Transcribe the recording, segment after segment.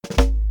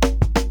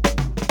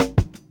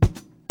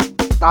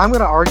I'm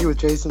gonna argue with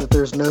Jason that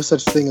there's no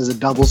such thing as a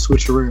double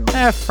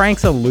switcheroo.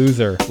 Frank's a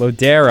loser.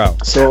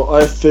 Lodero. So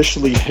I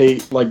officially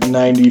hate like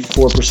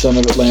 94%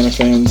 of Atlanta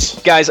fans.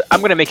 Guys, I'm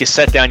gonna make you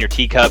set down your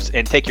teacups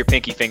and take your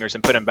pinky fingers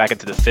and put them back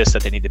into the fist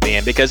that they need to be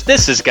in, because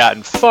this has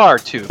gotten far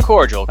too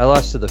cordial. I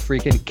lost to the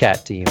freaking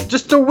cat team.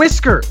 Just a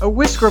whisker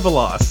of a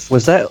loss.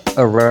 Was that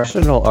a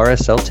rational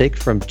RSL take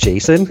from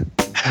Jason?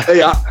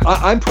 Hey,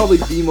 I'm probably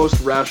the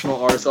most rational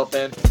RSL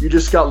fan. You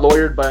just got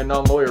lawyered by a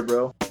non-lawyer,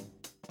 bro.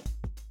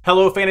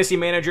 Hello, fantasy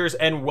managers,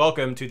 and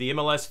welcome to the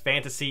MLS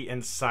Fantasy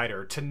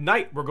Insider.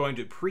 Tonight, we're going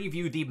to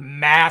preview the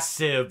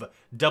massive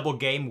double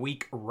game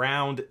week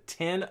round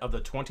 10 of the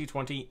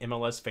 2020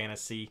 MLS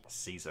Fantasy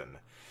season.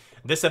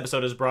 This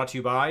episode is brought to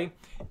you by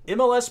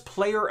MLS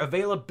Player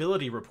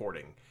Availability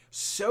Reporting.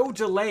 So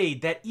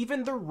delayed that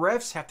even the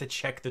refs have to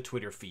check the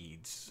Twitter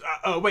feeds.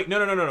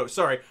 No.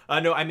 Sorry.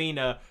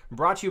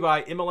 Brought to you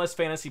by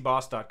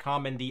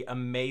MLSFantasyBoss.com and the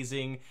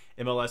amazing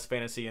MLS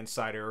Fantasy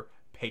Insider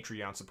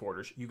Patreon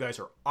supporters. You guys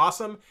are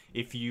awesome.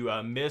 If you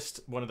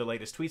missed one of the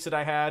latest tweets that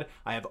I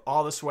have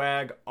all the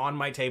swag on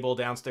my table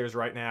downstairs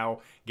right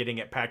now, getting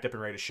it packed up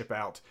and ready to ship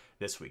out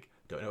this week.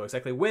 Don't know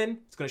exactly when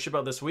it's going to ship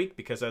out this week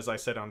because, as I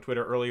said on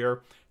Twitter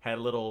earlier, had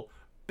a little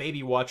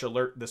baby watch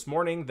alert this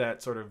morning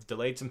that sort of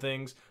delayed some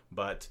things,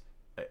 but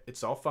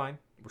it's all fine.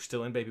 We're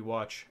still in baby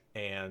watch,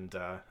 and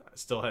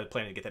still had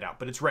planning to get that out,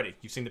 but it's ready.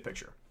 You've seen the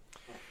picture.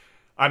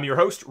 I'm your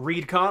host,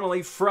 Reed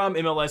Connolly from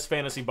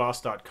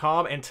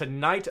MLSFantasyBoss.com, and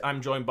tonight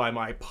I'm joined by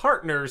my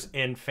partners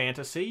in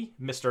fantasy,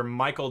 Mr.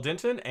 Michael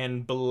Denton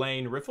and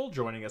Blaine Riffle,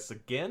 joining us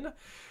again.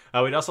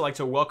 We'd also like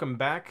to welcome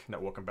back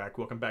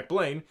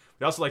Blaine.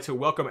 We'd also like to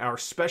welcome our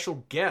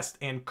special guest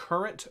and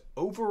current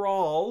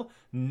overall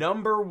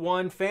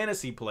 #1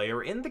 fantasy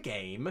player in the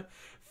game,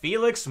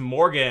 Felix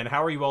Morgan.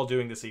 How are you all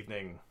doing this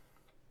evening?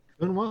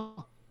 Doing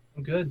well.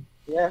 I'm good.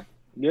 Yeah,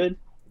 good.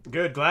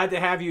 Good. Glad to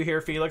have you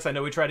here, Felix. I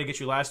know we tried to get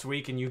you last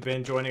week, and you've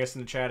been joining us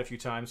in the chat a few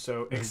times,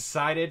 so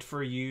excited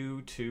for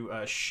you to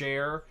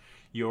share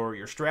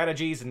your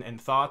strategies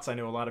and thoughts. I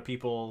know a lot of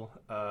people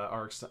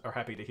are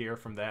happy to hear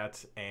from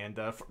that, and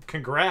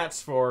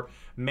congrats for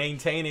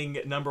maintaining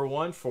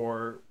 #1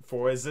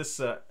 for is this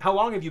how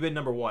long have you been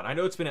 #1? I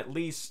know it's been at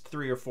least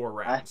 3 or 4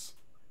 rounds.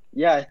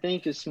 I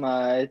think it's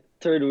my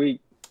third week.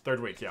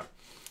 Yeah.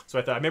 So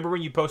I remember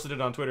when you posted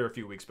it on Twitter a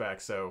few weeks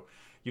back, so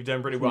you've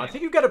done pretty well. I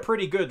think you've got a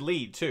pretty good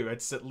lead too.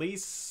 It's at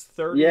least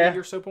 30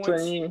 or so points.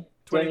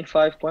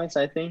 25 points,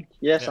 I think.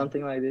 Yeah,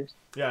 something like this.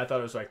 Yeah, I thought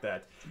it was like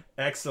that.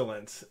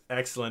 Excellent.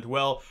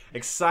 Well,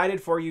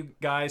 excited for you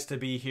guys to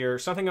be here.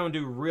 Something I'm going to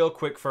do real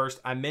quick first.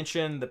 I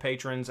mentioned the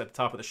patrons at the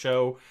top of the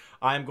show.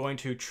 I'm going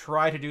to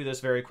try to do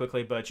this very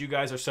quickly, but you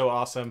guys are so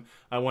awesome.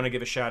 I want to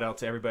give a shout out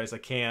to everybody as I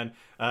can.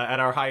 At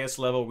our highest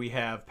level, we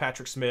have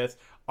Patrick Smith,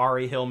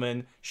 Ari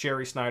Hillman,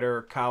 Sherry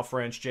Snyder, Kyle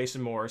French,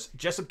 Jason Morris,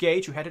 Jessup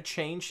Gage, who had to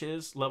change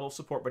his level of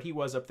support, but he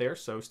was up there,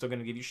 so still going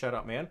to give you a shout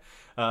out, man.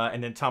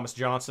 And then Thomas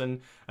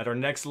Johnson. At our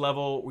next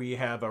level, we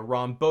have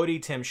Ron Bodie,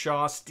 Tim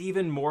Shaw,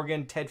 Stephen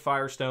Morgan, Ted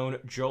Firestone,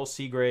 Joel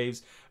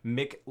Seagraves,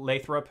 Mick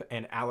Lathrop,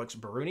 and Alex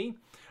Baruni.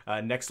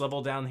 Next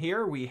level down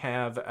here, we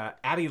have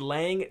Abby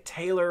Lang,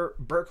 Taylor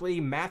Berkeley,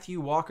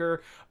 Matthew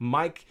Walker,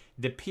 Mike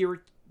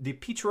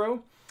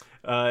DePietro,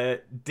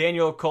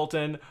 Daniel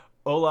Colton,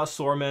 Ola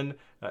Sorman,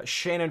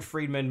 Shannon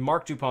Friedman,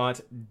 Mark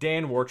DuPont,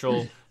 Dan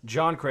Warchel,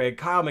 John Craig,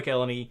 Kyle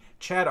McElhenney,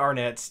 Chad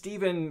Arnett,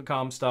 Stephen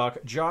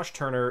Comstock, Josh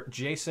Turner,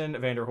 Jason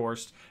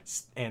Vanderhorst,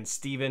 and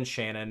Stephen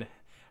Shannon.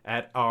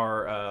 At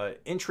our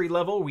entry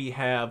level, we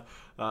have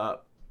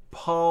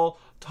Paul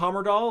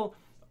Tommerdahl,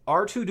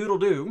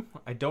 R2Doodle-Doo.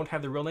 I don't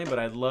have the real name, but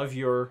I love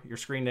your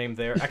screen name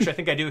there. Actually, I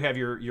think I do have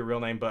your real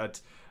name,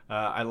 but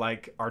I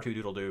like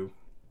R2Doodle-Doo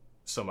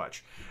so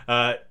much.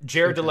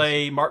 Jared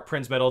DeLay, Mark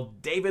Prinsmetal,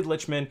 David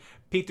Lichman,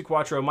 Pete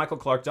DeQuatro, Michael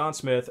Clark, Don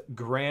Smith,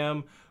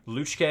 Graham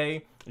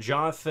Luchke,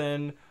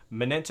 Jonathan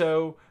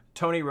Menento,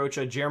 Tony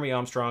Rocha, Jeremy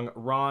Armstrong,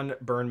 Ron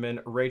Burnman,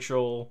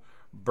 Rachel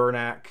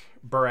Burak,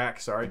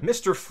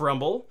 Mr.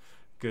 Frumble,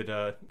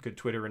 good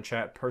Twitter and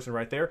chat person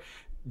right there,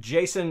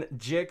 Jason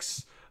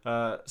Jix,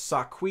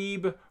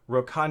 Saqib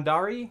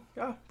Rokandaria,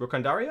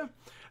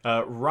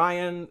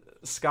 Ryan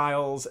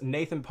Skiles,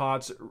 Nathan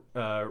Potts,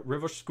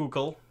 River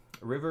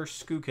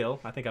Schuylkill,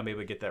 I think I'll be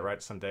able to get that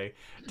right someday,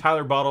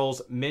 Tyler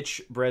Bottles,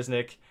 Mitch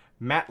Bresnick,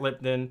 Matt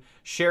Lipton,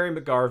 Sherry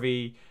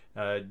McGarvey,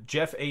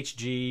 Jeff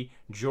H.G.,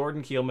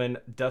 Jordan Keelman,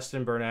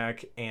 Dustin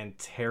Bernack, and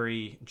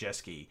Terry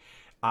Jeske.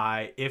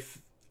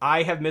 If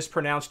I have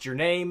mispronounced your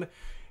name,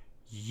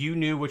 you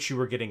knew what you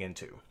were getting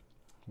into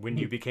when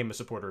you became a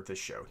supporter of this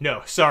show.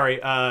 No, sorry.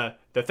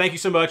 Thank you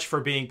so much for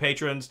being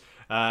patrons,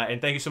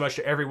 and thank you so much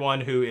to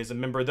everyone who is a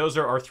member. Those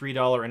are our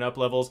 $3 and up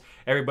levels.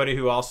 Everybody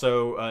who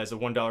also is a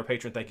 $1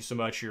 patron, thank you so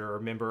much. You're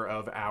a member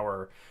of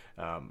our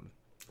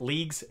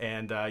leagues,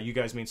 and you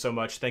guys mean so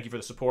much. Thank you for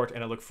the support,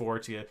 and I look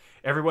forward to you.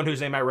 Everyone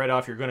whose name I read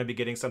off, you're going to be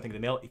getting something in the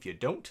mail. If you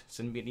don't,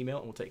 send me an email,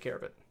 and we'll take care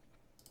of it.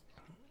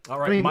 All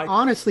right, I mean, Mike.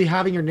 honestly,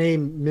 having your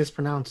name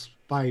mispronounced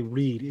by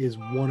Reed is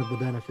one of the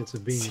benefits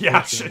of being.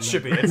 Yeah, it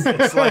should be.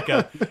 It's like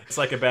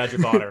a badge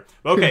of honor.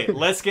 Okay,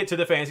 let's get to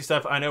the fantasy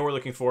stuff. I know we're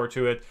looking forward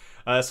to it.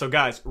 So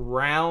guys,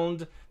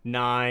 round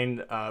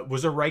 9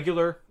 was a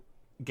regular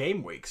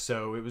game week,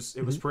 so it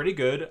was pretty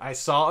good. I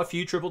saw a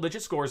few triple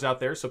digit scores out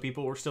there, so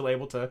people were still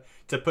able to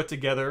put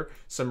together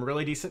some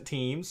really decent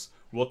teams.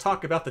 We'll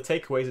talk about the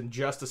takeaways in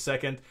just a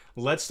second.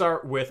 Let's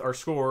start with our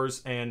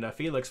scores, and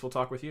Felix, we'll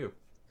talk with you.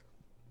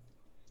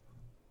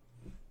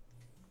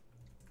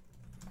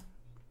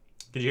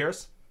 Did you hear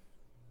us?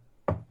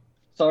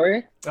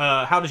 Sorry?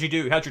 How did you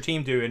do? How'd your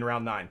team do in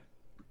round 9?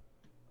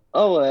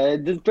 Oh,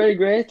 it did pretty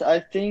great. I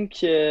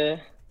think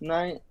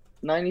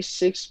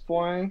 96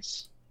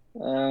 points.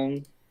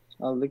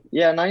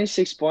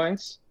 96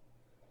 points.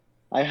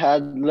 I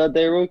had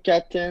Ladero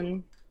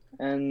captain,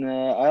 and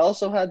I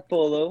also had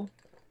Polo.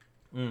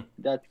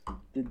 That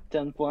did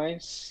 10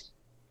 points.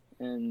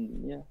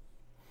 And yeah.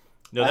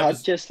 No, I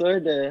had Kessler,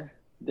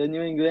 the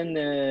New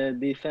England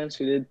defense,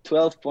 who did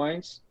 12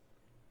 points.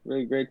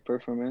 Very great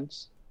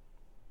performance.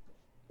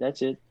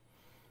 That's it.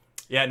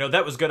 Yeah, no,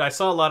 that was good. I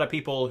saw a lot of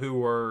people who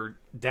were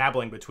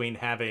dabbling between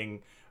having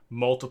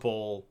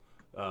multiple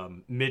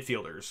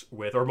midfielders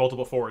or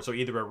multiple forwards, so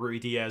either a Rui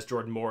Diaz,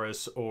 Jordan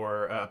Morris,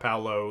 or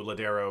Paulo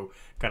Ladero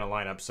kind of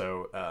lineup.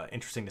 So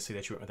interesting to see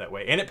that you went that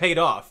way, and it paid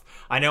off.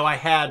 I know I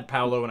had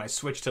Paulo and I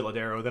switched to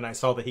Ladero. Then I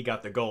saw that he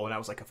got the goal, and I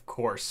was like, of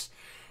course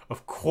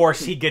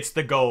he gets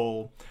the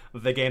goal.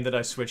 The game that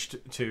I switched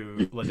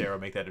to Ladero,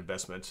 make that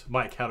investment.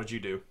 Mike, how did you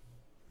do?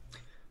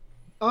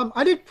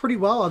 I did pretty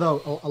well,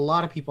 although a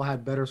lot of people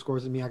had better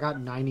scores than me. I got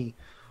 90.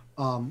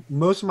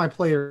 Most of my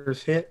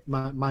players hit.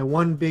 My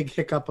one big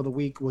hiccup of the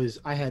week was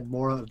I had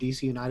Mora of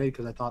DC United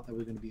because I thought that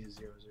was going to be a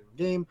 0-0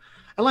 game.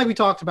 And like we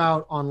talked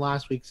about on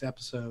last week's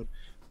episode,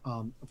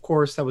 of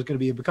course, that was going to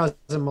be, because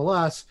of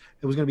MLS,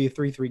 it was going to be a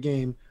 3-3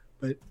 game,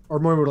 or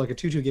more like a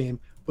 2-2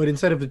 game. But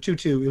instead of the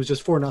 2-2, it was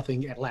just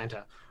 4-0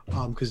 Atlanta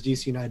because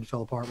DC United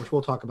fell apart, which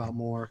we'll talk about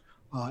more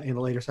in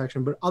a later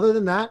section. But other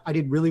than that, I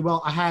did really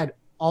well. I had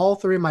all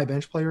 3 of my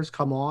bench players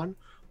come on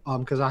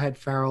because I had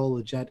Farrell,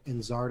 Leggett, and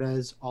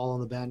Zardes all on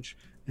the bench.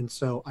 And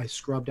so I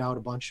scrubbed out a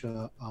bunch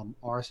of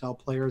RSL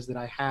players that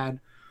I had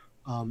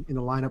in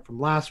the lineup from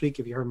last week.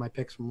 If you heard my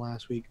picks from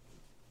last week,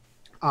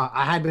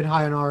 I had been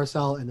high on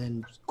RSL and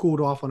then cooled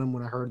off on them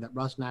when I heard that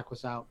Rusnak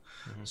was out.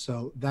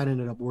 So that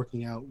ended up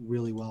working out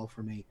really well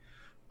for me.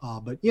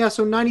 But yeah,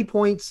 so 90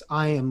 points.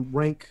 I am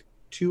rank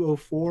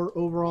 204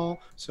 overall.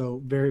 So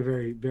very,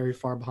 very, very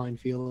far behind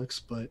Felix,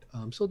 but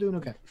I'm still doing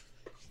okay.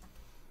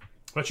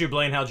 What you,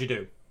 Blaine? How'd you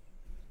do?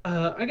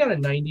 I got a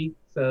 90,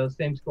 so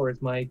same score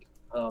as Mike.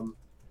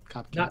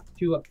 Not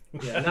too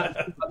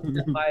upset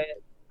by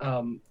it.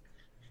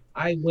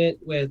 I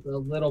went with a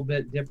little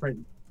bit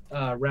different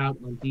route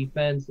on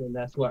defense, and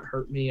that's what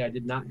hurt me. I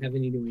did not have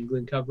any New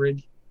England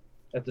coverage.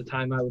 At the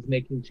time I was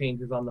making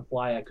changes on the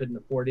fly, I couldn't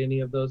afford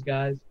any of those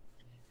guys.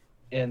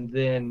 And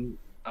then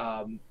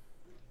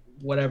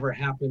whatever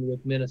happened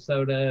with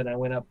Minnesota, and I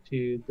went up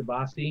to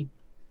Dabasi,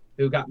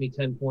 who got me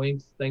 10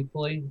 points,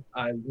 thankfully.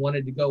 I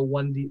wanted to go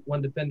one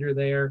defender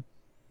there,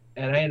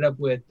 and I ended up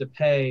with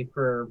DePay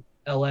for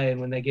LA,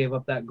 and when they gave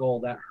up that goal,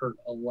 that hurt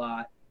a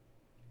lot.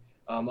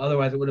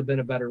 Otherwise, it would have been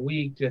a better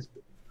week.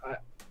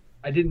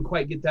 I didn't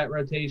quite get that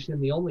rotation.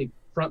 The only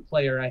front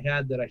player I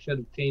had that I should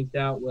have changed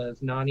out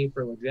was Nani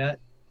for Leggett,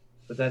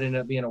 but that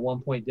ended up being a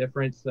 1-point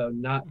difference, so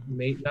not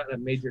a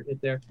major hit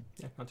there.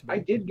 Yeah, not too bad. I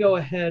did go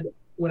ahead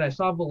when I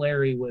saw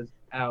Valeri was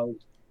out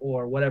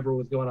or whatever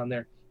was going on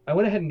there. I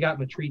went ahead and got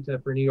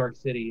Matrita for New York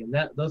City, and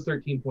those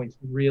 13 points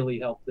really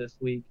helped this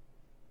week.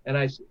 And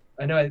I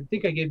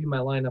think I gave you my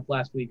lineup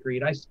last week,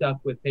 Reed. I stuck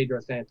with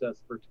Pedro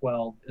Santos for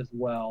 12 as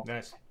well.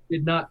 Nice.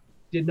 Did not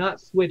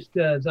switch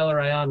to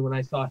Zelarayan when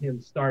I saw him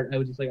start. I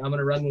was just like, I'm going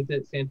to run with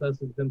it. Santos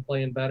has been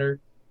playing better.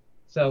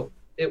 So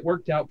it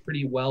worked out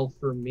pretty well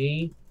for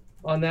me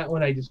on that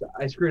one. I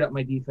screwed up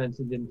my defense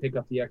and didn't pick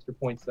up the extra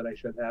points that I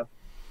should have.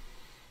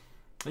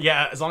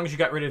 Yeah, as long as you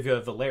got rid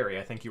of Valeri,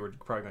 I think you were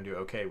probably going to do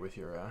okay with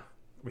your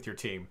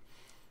team.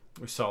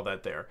 We saw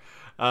that there.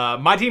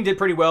 My team did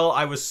pretty well.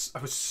 I was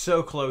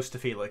so close to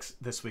Felix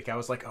this week. I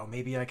was like, oh,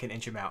 maybe I can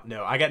inch him out.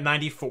 No, I got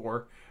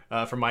 94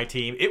 from my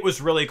team. It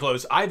was really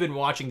close. I've been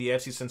watching the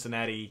FC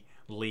Cincinnati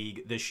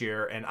League this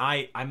year, and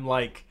I'm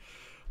like,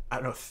 I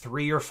don't know,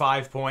 3 or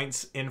 5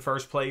 points in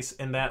first place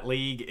in that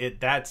league.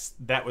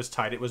 That was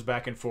tight. It was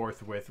back and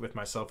forth with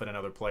myself and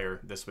another player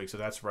this week. So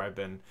that's where I've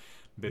been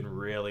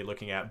really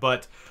looking at.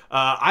 But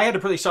I had a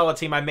pretty solid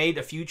team. I made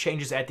a few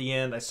changes at the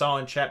end. I saw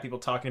in chat people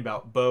talking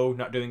about Bo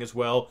not doing as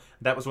well.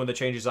 That was one of the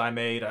changes I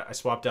made. I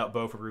swapped out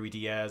Bo for Rui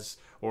Diaz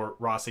or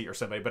Rossi or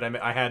somebody, but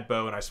I had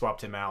Bo and I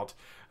swapped him out.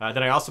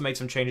 Then I also made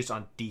some changes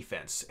on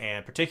defense,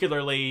 and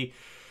particularly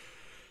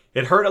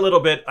it hurt a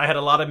little bit. I had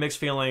a lot of mixed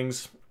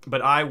feelings,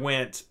 but I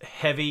went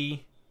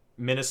heavy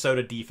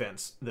Minnesota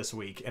defense this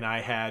week, and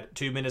I had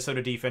 2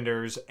 Minnesota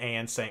defenders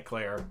and St.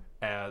 Clair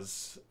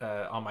as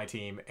on my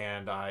team,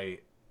 and I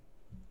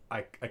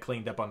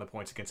cleaned up on the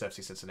points against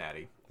FC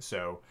Cincinnati.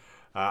 So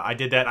I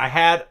did that. I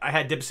had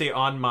Dipsy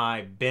on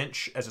my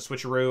bench as a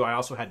switcheroo. I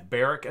also had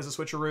Barrick as a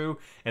switcheroo,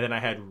 and then I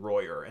had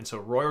Royer. And so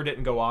Royer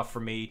didn't go off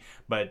for me,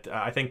 but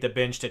I think the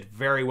bench did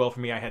very well for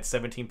me. I had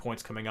 17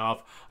 points coming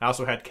off. I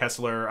also had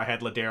Kessler. I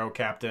had Ladero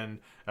captain,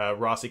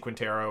 Rossi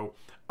Quintero.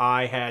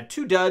 I had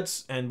 2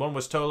 duds, and one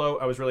was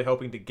Tolo. I was really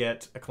hoping to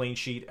get a clean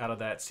sheet out of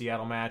that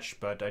Seattle match,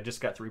 but I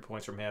just got 3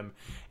 points from him.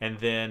 And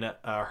then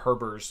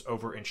Herbers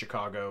over in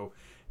Chicago.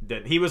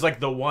 That he was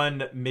like the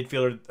one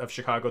midfielder of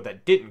Chicago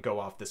that didn't go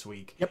off this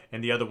week,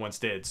 and the other ones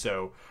did.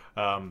 So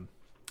a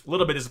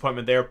little bit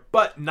disappointment there,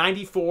 but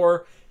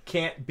 94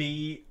 can't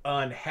be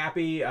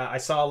unhappy. I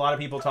saw a lot of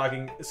people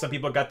talking. Some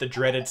people got the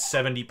dreaded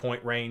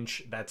 70-point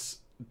range. That's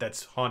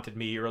haunted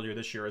me earlier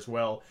this year as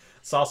well.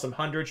 Saw some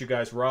hundreds. You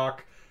guys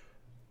rock.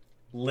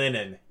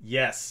 Lennon,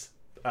 yes.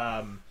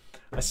 I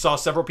saw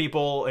several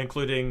people,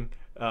 including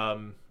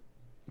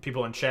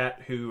people in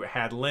chat, who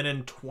had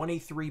Lennon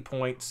 23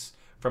 points.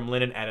 From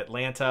Lennon at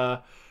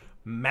Atlanta.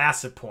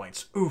 Massive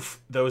points. Oof,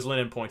 those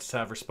Lennon points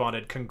have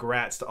responded.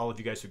 Congrats to all of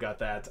you guys who got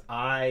that.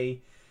 I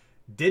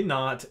did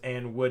not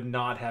and would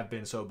not have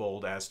been so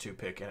bold as to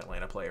pick an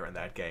Atlanta player in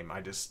that game.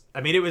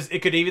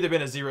 It could either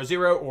been a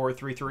 0-0 or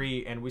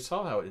 3-3, and we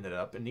saw how it ended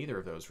up in neither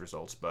of those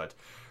results. But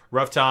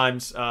rough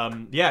times.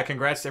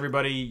 Congrats to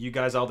everybody. You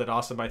guys all did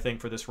awesome, I think,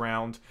 for this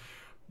round.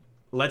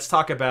 Let's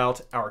talk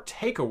about our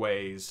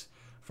takeaways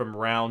from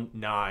round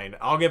 9.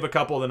 I'll give a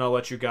couple, then I'll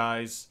let you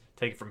guys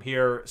take it from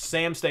here.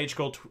 Sam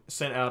Stagecool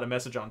sent out a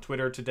message on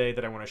Twitter today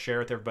that I want to share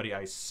with everybody.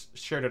 I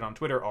shared it on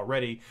Twitter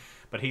already,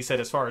 but he said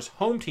as far as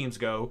home teams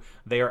go,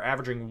 they are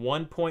averaging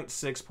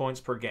 1.6 points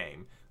per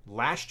game.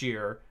 Last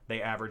year,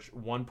 they averaged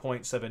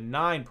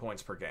 1.79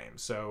 points per game.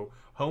 So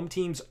home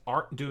teams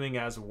aren't doing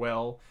as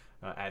well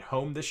at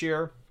home this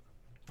year.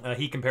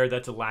 He compared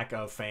that to lack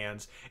of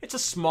fans. It's a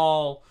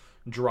small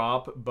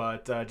drop,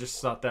 but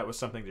just thought that was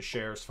something to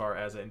share as far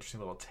as an interesting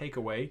little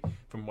takeaway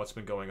from what's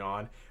been going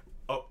on.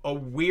 A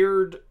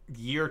weird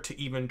year to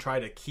even try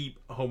to keep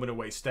home and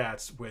away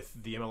stats with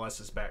the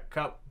MLS's back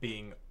cup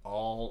being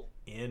all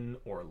in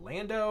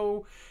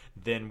Orlando.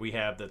 Then we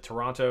have the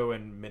Toronto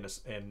and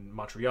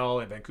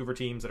Montreal and Vancouver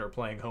teams that are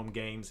playing home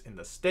games in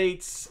the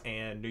States,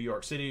 and New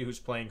York City who's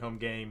playing home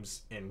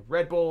games in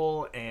Red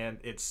Bull, and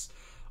it's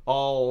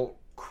all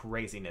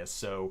craziness.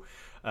 So,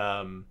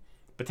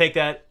 but take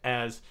that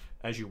as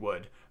you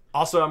would.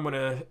 Also, I'm going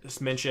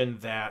to mention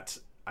that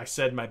I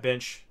said my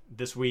bench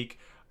this week.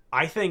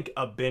 I think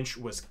a bench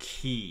was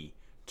key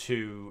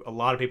to a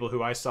lot of people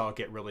who I saw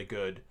get really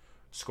good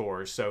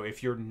scores. So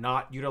if you're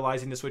not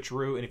utilizing the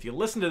switcheroo, and if you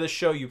listen to this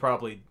show, you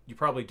probably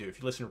do if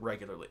you listen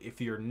regularly.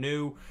 If you're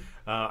new,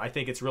 I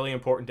think it's really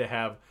important to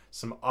have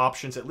some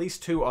options, at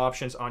least 2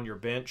 options on your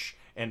bench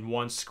and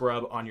 1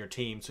 scrub on your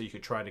team, so you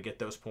could try to get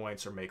those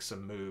points or make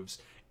some moves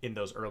in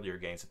those earlier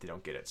games if they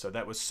don't get it. So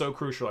that was so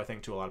crucial, I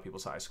think, to a lot of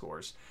people's high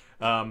scores.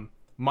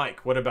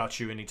 Mike, what about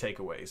you? Any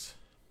takeaways?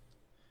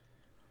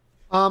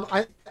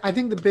 I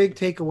think the big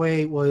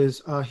takeaway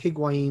was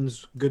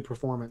Higuain's good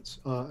performance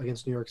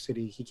against New York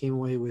City. He came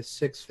away with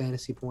 6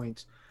 fantasy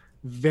points.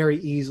 Very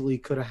easily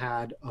could have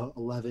had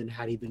 11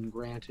 had he been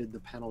granted the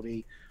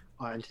penalty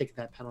and taken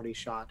that penalty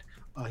shot.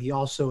 He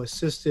also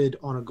assisted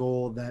on a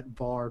goal that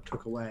VAR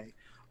took away.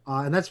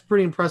 And that's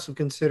pretty impressive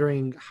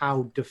considering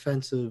how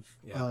defensive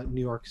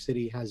New York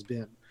City has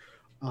been.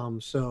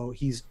 So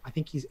I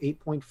think he's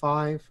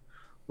 8.5.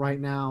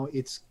 Right now,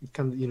 it's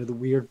kind of, the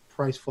weird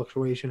price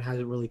fluctuation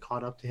hasn't really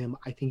caught up to him.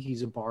 I think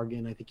he's a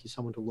bargain. I think he's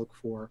someone to look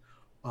for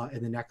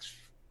in the next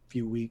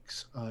few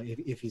weeks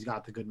if he's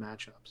got the good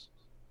matchups.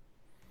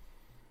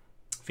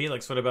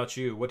 Felix, what about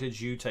you? What did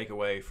you take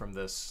away from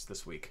this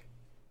week?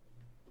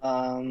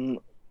 I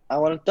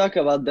want to talk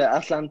about the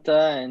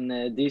Atlanta and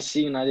DC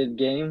United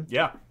game.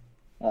 Yeah.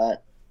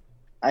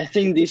 I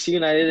think DC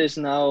United is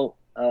now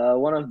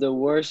one of the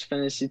worst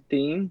fantasy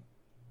team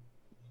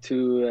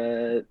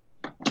to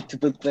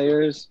put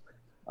players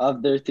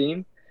of their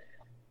team,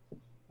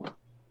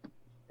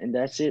 and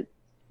that's it.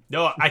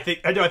 No, I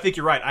think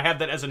you're right. I have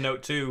that as a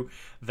note too.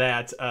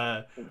 That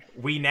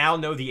we now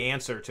know the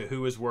answer to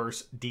who is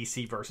worse,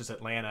 DC versus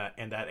Atlanta,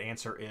 and that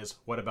answer is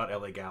what about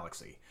LA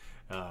Galaxy?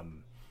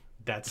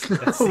 That's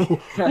Ooh,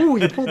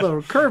 you pulled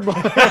a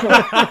curveball.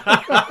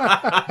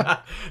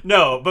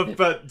 No,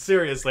 but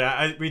seriously,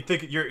 we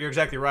think you're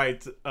exactly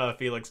right,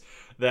 Felix.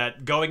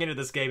 That going into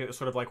this game, it was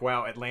sort of like,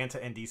 wow,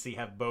 Atlanta and DC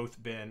have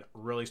both been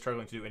really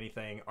struggling to do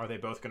anything. Are they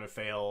both going to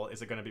fail?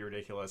 Is it going to be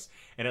ridiculous?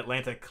 And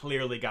Atlanta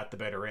clearly got the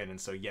better end. And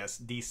so, yes,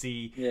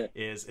 DC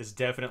is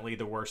definitely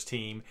the worst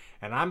team.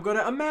 And I'm going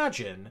to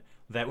imagine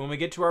that when we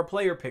get to our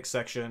player pick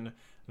section,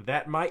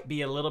 that might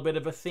be a little bit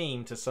of a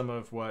theme to some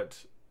of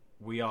what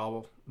we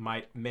all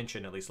might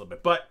mention at least a little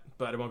bit. But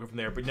I won't go from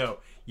there. But no,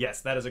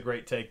 yes, that is a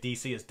great take.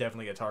 DC is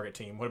definitely a target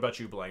team. What about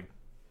you, Blaine?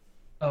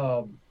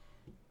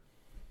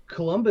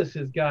 Columbus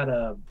has got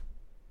a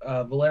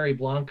Valeri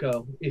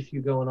Blanco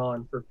issue going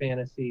on for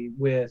fantasy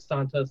with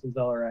Santos and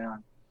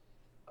Zelarayan.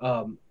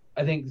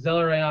 I think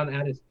Zelarayan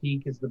at his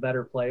peak is the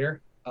better player.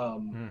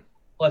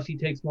 Plus, he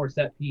takes more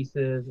set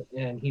pieces,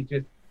 and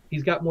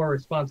he's got more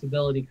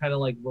responsibility, kind of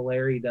like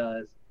Valeri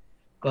does.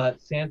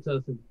 But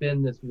Santos has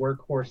been this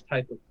workhorse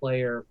type of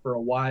player for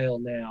a while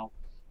now,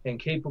 and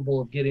capable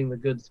of getting the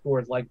good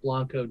scores like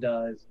Blanco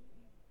does.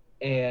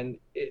 And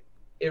it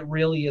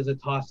really is a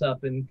toss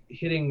up, and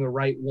hitting the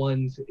right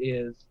ones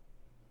is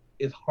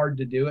hard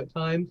to do at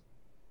times.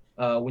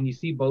 When you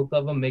see both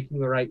of them, making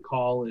the right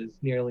call is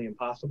nearly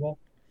impossible.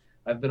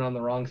 I've been on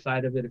the wrong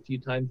side of it a few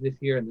times this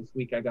year, and this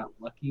week I got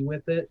lucky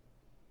with it.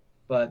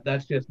 But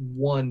that's just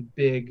one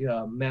big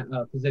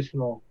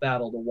positional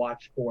battle to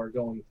watch for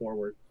going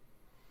forward.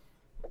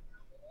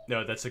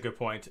 No, that's a good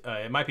point.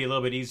 It might be a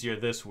little bit easier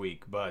this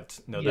week, but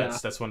no, Yeah.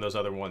 that's one of those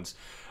other ones.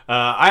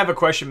 I have a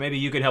question. Maybe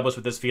you could help us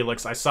with this,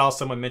 Felix. I saw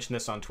someone mention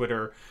this on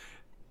Twitter.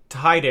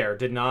 Tydair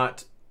did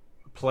not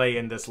play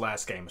in this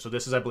last game. So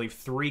this is, I believe,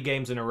 3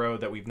 games in a row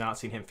that we've not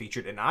seen him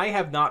featured. And I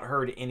have not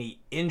heard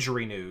any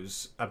injury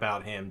news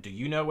about him. Do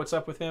you know what's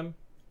up with him?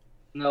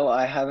 No,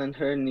 I haven't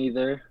heard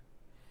neither.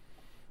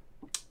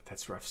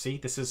 That's rough. See,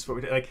 this is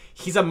what like.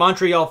 He's a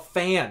Montreal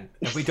fan,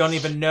 and we don't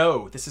even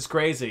know. This is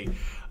crazy.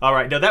 All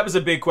right, now that was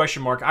a big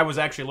question mark. I was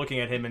actually looking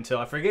at him until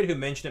I forget who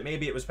mentioned it.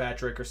 Maybe it was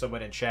Patrick or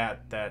someone in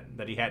chat that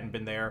he hadn't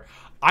been there.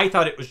 I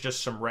thought it was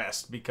just some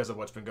rest because of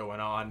what's been going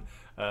on.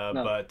 No.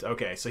 But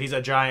okay, so he's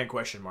a giant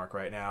question mark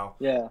right now.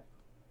 Yeah.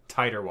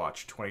 Tighter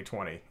Watch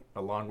 2020,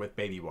 along with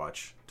Baby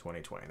Watch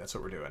 2020. That's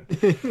what we're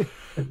doing.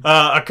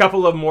 A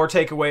couple of more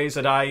takeaways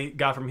that I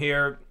got from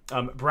here.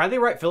 Bradley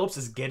Wright Phillips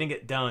is getting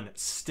it done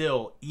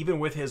still, even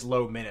with his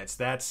low minutes.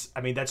 That's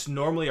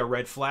normally a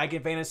red flag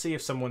in fantasy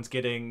if someone's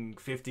getting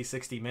 50,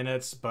 60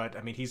 minutes. But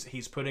I mean,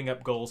 he's putting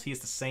up goals. He's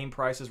the same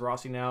price as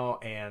Rossi now,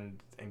 and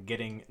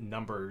getting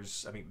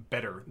numbers. I mean,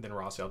 better than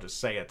Rossi. I'll just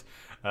say it.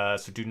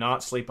 So do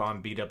not sleep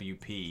on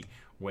BWP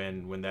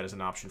when that is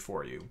an option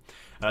for you.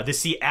 The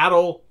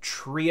Seattle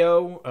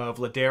trio of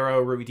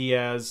Ladero,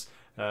 Ruidiaz.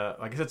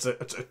 I guess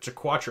it's a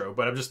quattro,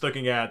 but I'm just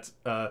looking at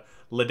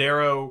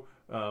Ladero,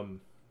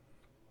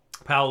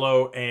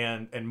 Paolo,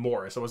 and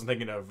Morris. I wasn't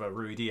thinking of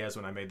Ruidiaz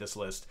when I made this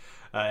list.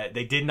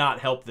 They did not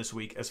help this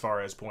week as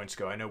far as points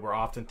go. I know we're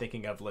often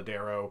thinking of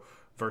Ladero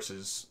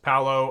versus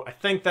Paolo. I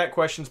think that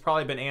question's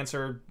probably been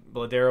answered.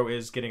 Ladero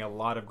is getting a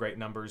lot of great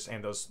numbers,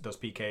 and those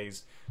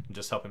PKs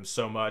just help him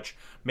so much.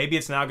 Maybe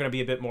it's now going to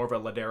be a bit more of a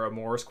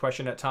Ladero-Morris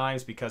question at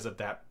times because of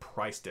that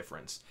price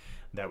difference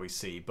that we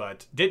see,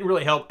 but didn't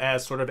really help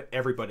as sort of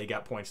everybody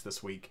got points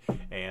this week,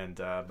 and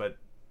but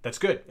that's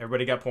good.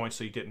 Everybody got points,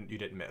 so you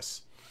didn't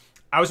miss.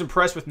 I was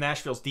impressed with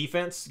Nashville's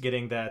defense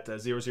getting that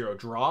 0-0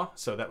 draw,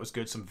 so that was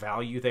good. Some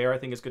value there, I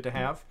think, is good to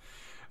have.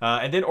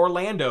 And then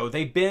Orlando,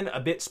 they've been a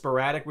bit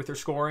sporadic with their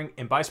scoring,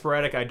 and by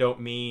sporadic I don't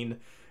mean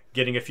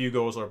getting a few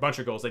goals or a bunch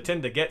of goals. They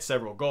tend to get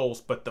several goals,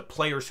 but the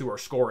players who are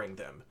scoring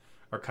them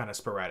are kind of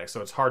sporadic,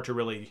 so it's hard to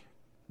really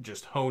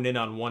just hone in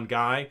on one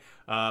guy.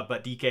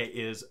 But DK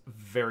is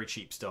very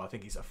cheap still. I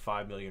think he's a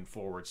 $5 million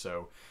forward,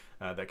 so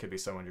that could be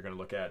someone you're going to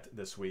look at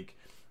this week.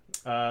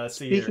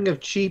 Speaking of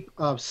cheap,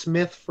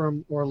 Smith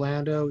from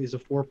Orlando is a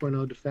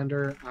 4.0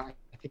 defender. I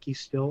think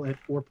he's still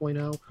at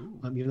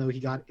 4.0, even though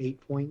he got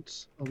 8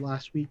 points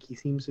last week. He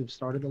seems to have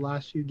started the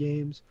last few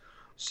games.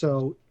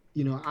 So,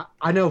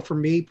 I know for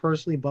me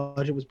personally,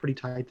 budget was pretty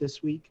tight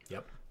this week.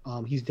 Yep.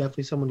 He's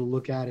definitely someone to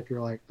look at if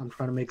you're like, I'm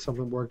trying to make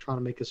something work, trying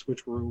to make a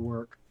switcheroo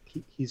work.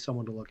 He's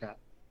someone to look at.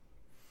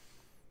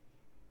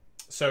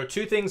 So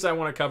 2 things I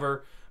want to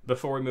cover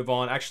before we move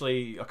on.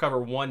 Actually, I'll cover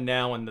one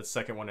now and the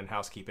second one in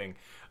housekeeping.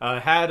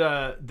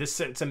 Had this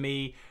sent to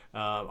me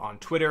on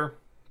Twitter.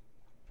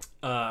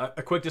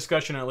 A quick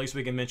discussion, at least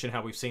we can mention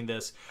how we've seen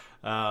this.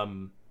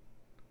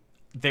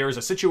 There's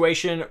a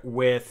situation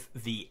with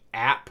the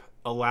app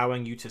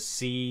allowing you to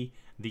see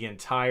the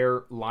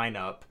entire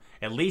lineup,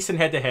 at least in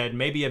head-to-head,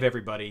 maybe of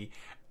everybody,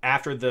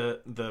 after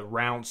the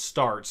round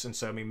starts. And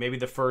so, I mean, maybe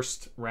the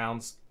first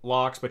round's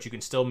locks, but you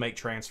can still make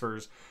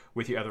transfers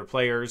with your other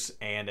players.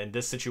 And in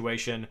this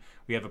situation,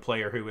 we have a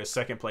player who is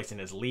second place in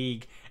his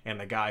league, and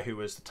the guy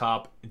who is the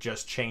top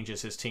just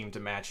changes his team to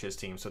match his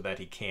team so that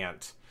he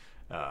can't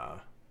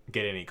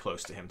get any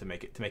close to him to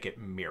make it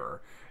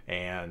mirror.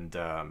 And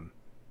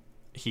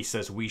he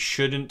says we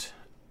shouldn't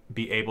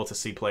be able to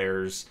see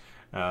players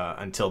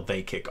until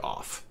they kick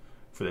off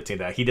for the team.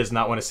 That he does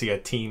not want to see a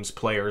team's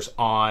players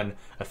on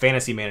a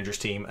fantasy manager's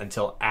team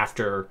until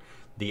after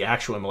the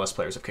actual MLS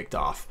players have kicked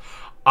off.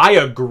 I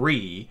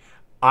agree.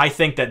 I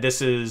think that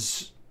this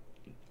is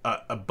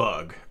a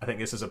bug. I think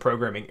this is a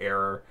programming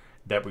error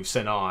that we've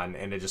sent on,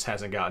 and it just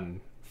hasn't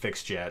gotten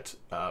fixed yet.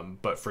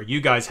 But for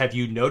you guys, have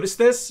you noticed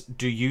this?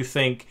 Do you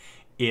think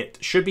it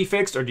should be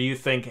fixed, or do you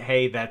think,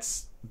 hey,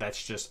 that's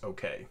just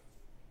okay?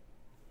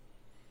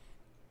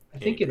 I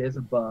think it is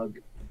a bug.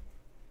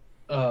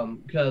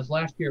 Because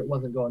last year it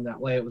wasn't going that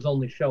way. It was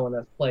only showing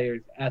us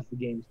players as the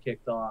games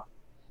kicked off.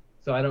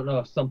 So I don't know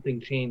if something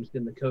changed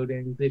in the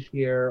coding this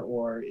year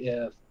or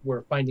if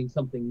we're finding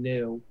something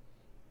new.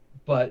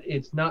 But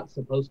it's not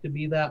supposed to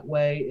be that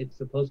way. It's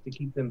supposed to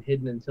keep them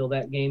hidden until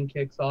that game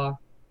kicks off.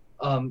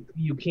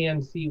 You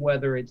can see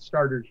whether it's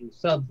starters or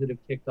subs that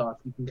have kicked off.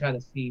 You can kind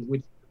of see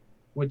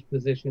which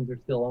positions are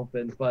still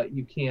open, but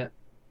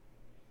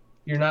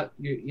you're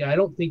I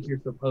don't think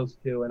you're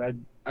supposed to,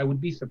 and I would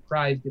be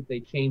surprised if they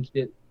changed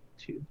it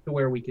to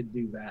where we could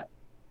do that.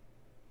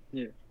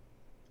 Yeah.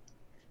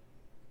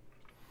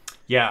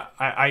 Yeah,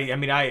 I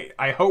mean,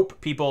 I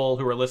hope people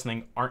who are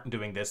listening aren't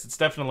doing this. It's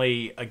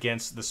definitely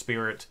against the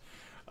spirit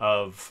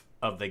of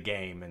the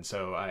game, and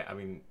so I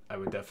mean, I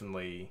would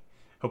definitely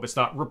hope it's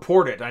not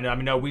reported. I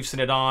know we've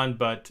sent it on,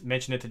 but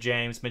mention it to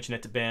James, mention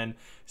it to Ben,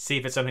 see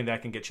if it's something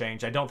that can get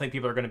changed. I don't think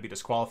people are going to be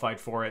disqualified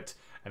for it.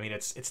 I mean,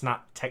 it's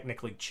not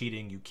technically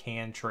cheating. You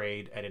can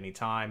trade at any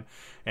time,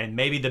 and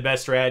maybe the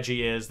best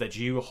strategy is that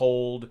you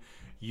hold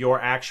your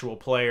actual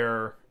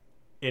player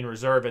in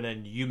reserve, and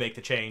then you make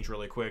the change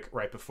really quick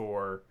right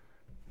before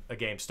a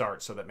game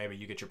starts, so that maybe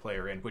you get your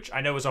player in, which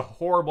I know is a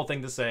horrible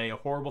thing to say, a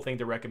horrible thing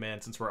to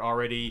recommend, since we're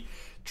already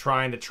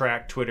trying to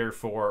track Twitter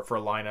for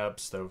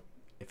lineups. Though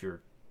if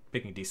you're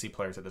picking DC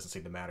players, it doesn't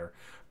seem to matter.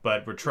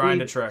 But we're trying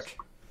to track.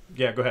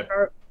 Yeah, go ahead.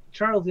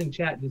 Charles in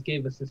chat just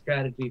gave us a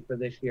strategy for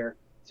this year.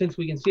 Since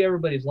we can see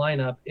everybody's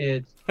lineup,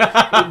 it's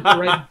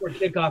right before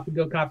kickoff and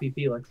go copy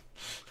Felix.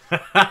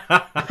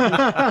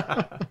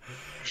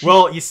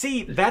 Well, you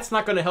see, that's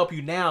not going to help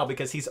you now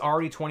because he's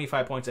already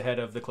 25 points ahead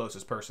of the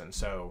closest person.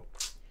 So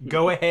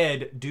go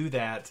ahead, do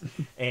that,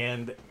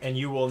 and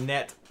you will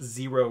net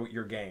 0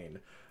 your gain.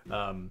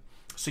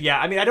 So yeah,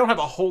 I mean, I don't have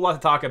a whole lot to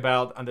talk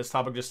about on this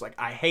topic. Just like,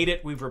 I hate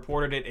it. We've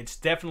reported it. It's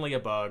definitely a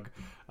bug.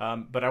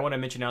 But I want to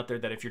mention out there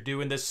that if you're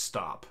doing this,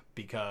 stop,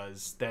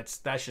 because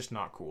that's just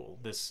not cool.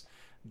 This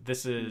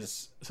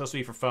is supposed to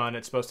be for fun.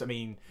 It's supposed to, I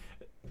mean,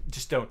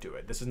 just don't do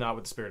it. This is not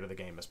what the spirit of the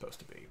game is supposed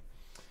to be.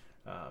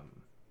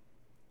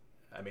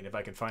 I mean, if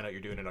I can find out you're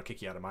doing it, I'll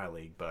kick you out of my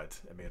league. But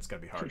I mean, it's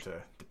going to be hard to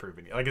prove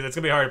any, like, it's going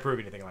to be hard to prove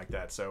anything like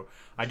that. So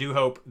I do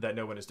hope that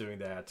no one is doing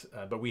that.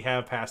 But we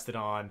have passed it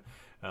on.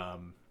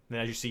 And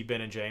as you see, Ben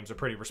and James are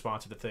pretty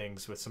responsive to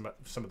things with some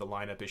of the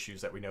lineup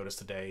issues that we noticed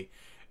today.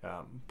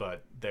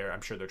 But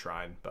I'm sure they're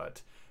trying.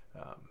 But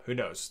who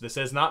knows? This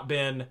has not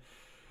been.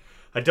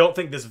 I don't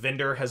think this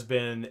vendor has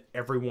been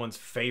everyone's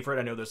favorite.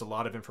 I know there's a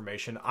lot of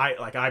information.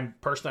 I'm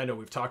personally, I know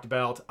we've talked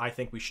about, I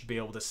think we should be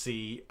able to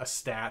see a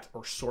stat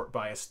or sort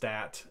by a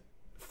stat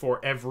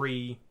for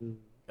every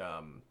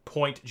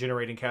point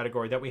generating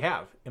category that we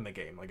have in the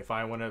game. Like if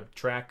I want to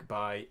track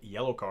by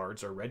yellow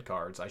cards or red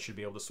cards, I should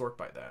be able to sort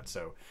by that.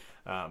 So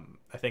I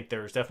think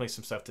there's definitely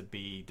some stuff to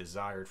be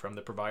desired from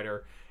the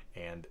provider,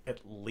 and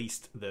at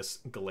least this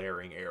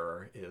glaring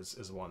error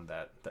is one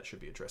that should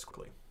be addressed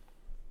quickly.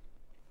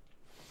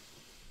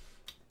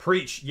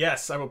 Preach.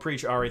 Yes, I will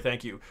preach, Ari.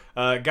 Thank you.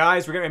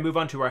 Guys, we're going to move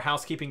on to our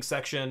housekeeping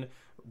section.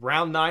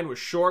 Round 9 was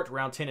short.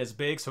 Round 10 is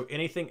big. So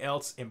anything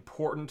else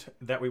important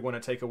that we want to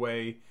take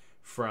away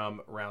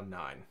from round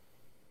 9?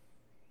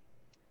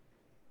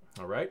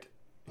 All right.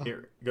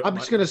 Here, go, I'm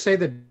just going to say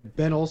that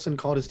Ben Olsen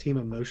called his team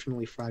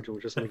emotionally fragile,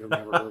 just like I've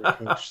never heard a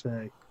coach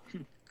say.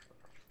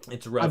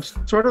 It's rough.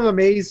 I'm sort of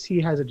amazed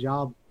he has a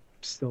job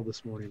still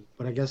this morning,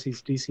 but I guess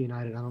he's DC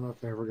United. I don't know if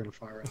they're ever going to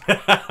fire him.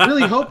 I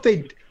really hope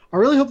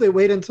they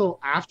wait until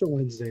after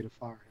Wednesday to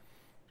fire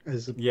him,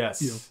 as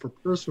for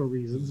personal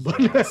reasons. But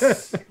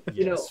yes.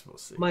 We'll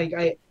see. Mike,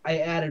 I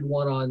added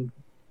one on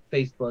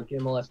Facebook.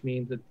 MLS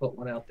Memes had put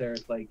one out there.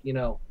 It's like,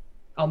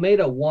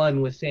 Almeida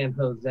won with San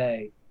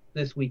Jose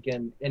this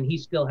weekend, and he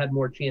still had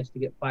more chance to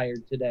get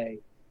fired today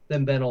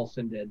than Ben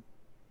Olsen did.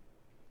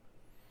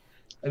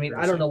 I mean,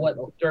 I don't know what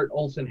dirt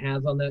Olsen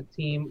has on that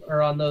team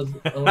or on those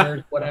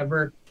owners,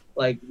 whatever,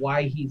 like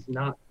why he's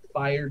not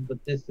fired, but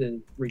this is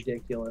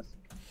ridiculous.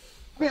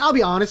 I mean, I'll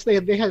be honest.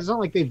 It's not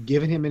like they've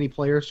given him any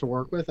players to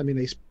work with. I mean,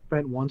 they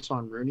spent once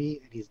on Rooney,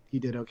 and he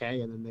did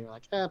okay, and then they were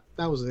like, that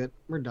was it.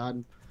 We're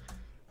done.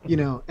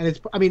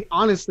 And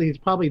honestly, it's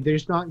probably they're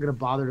just not going to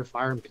bother to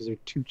fire him because they're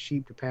too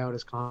cheap to pay out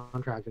his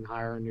contract and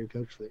hire a new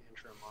coach for the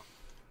interim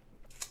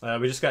month.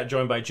 We just got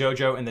joined by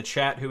JoJo in the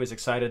chat, who is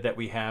excited that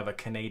we have a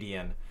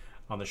Canadian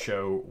on the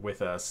show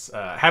with us.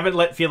 Haven't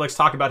let Felix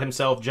talk about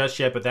himself just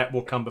yet, but that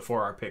will come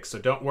before our picks. So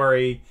don't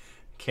worry,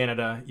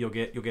 Canada, you'll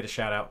get a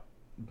shout out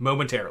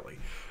momentarily.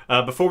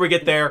 Before we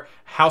get there,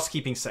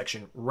 housekeeping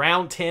section.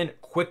 Round 10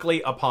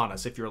 quickly upon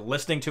us. If you're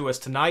listening to us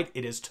tonight,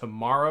 it is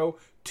tomorrow,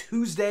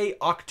 Tuesday,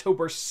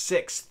 October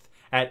 6th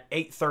at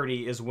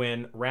 8:30 is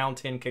when round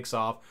 10 kicks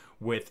off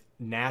with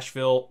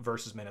Nashville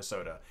versus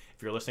Minnesota.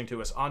 If you're listening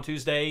to us on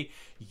Tuesday,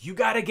 you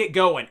got to get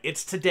going.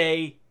 It's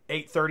today,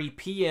 8:30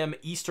 p.m.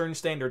 Eastern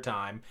Standard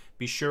Time.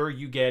 Be sure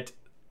you get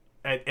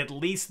at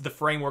least the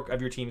framework of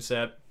your team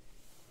set.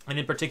 And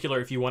in particular,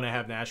 if you want to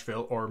have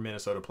Nashville or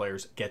Minnesota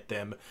players, get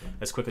them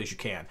as quickly as you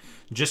can.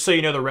 Just so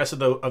you know, the rest of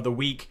the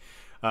week,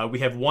 we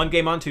have one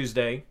game on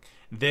Tuesday.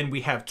 Then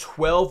we have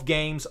 12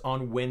 games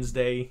on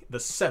Wednesday the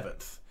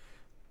 7th.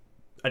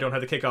 I don't have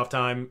the kickoff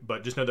time,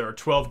 but just know there are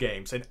 12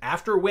 games. And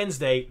after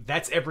Wednesday,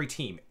 that's every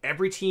team.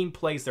 Every team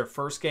plays their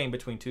first game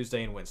between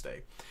Tuesday and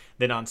Wednesday.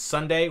 Then on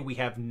Sunday, we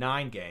have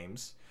 9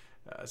 games.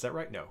 Is that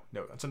right? No.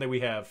 On Sunday, we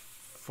have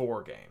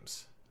 4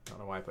 games. I don't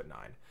know why I put 9.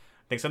 I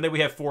think Sunday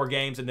we have 4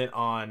 games, and then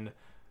on...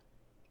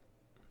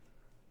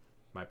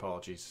 My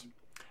apologies.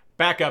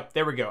 Back up.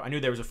 There we go. I knew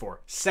there was a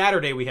 4.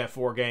 Saturday we have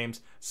 4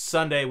 games.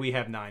 Sunday we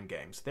have 9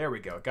 games. There we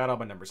go. Got all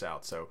my numbers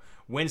out. So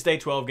Wednesday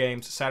 12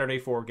 games, Saturday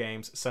 4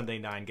 games, Sunday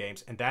 9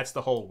 games, and that's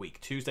the whole week,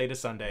 Tuesday to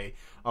Sunday.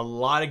 A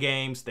lot of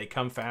games. They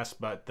come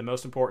fast, but the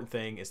most important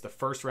thing is the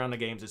first round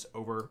of games is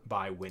over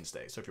by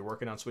Wednesday. So if you're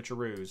working on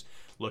switcheroos,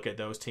 look at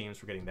those teams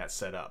for getting that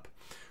set up.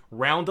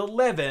 Round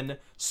 11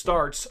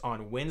 starts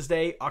on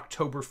Wednesday,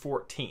 October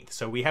 14th.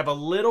 So we have a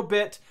little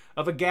bit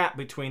of a gap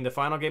between the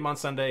final game on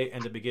Sunday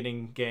and the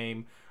beginning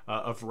game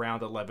of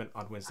round 11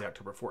 on Wednesday,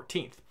 October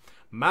 14th.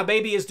 My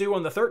baby is due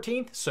on the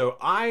 13th, so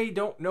I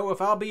don't know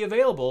if I'll be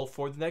available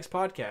for the next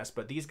podcast,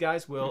 but these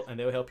guys will, and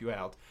they'll help you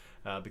out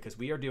because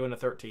we are doing the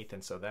 13th,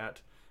 and so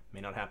that may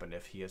not happen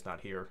if he is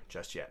not here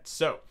just yet.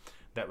 So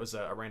that was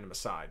a random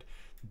aside.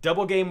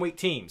 Double game week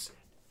teams.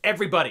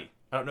 Everybody,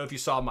 I don't know if you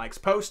saw Mike's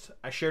post.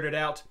 I shared it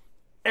out.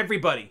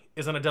 Everybody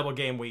is on a double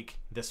game week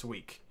this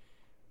week,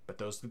 but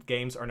those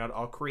games are not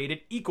all created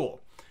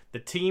equal. The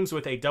teams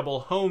with a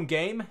double home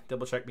game,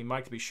 double check me,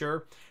 Mike, to be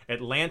sure,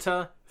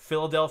 Atlanta,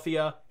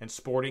 Philadelphia, and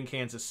Sporting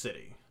Kansas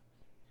City.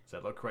 Does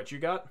that look correct? You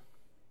got?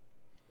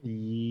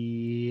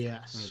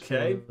 Yes.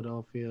 Okay.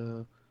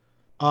 Philadelphia.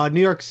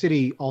 New York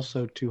City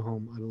also 2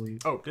 home, I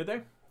believe. Oh, did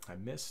they? I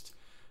missed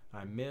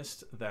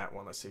that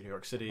one. Let's see. New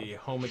York City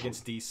home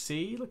against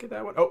DC. Look at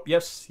that one. Oh,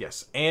 yes.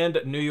 And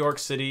New York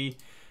City.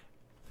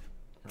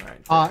 All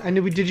right. And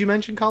did you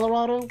mention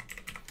Colorado?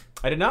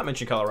 I did not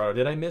mention Colorado.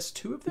 Did I miss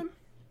 2 of them?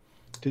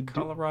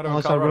 Colorado.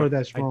 Unless Colorado. I wrote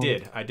that wrong.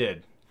 I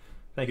did.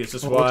 Thank you. This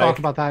is We'll why talk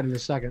about that in a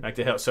second. I like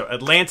to help. So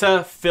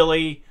Atlanta,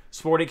 Philly,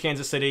 Sporting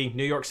Kansas City,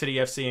 New York City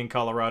FC, and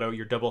Colorado,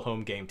 your double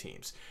home game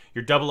teams.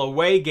 Your double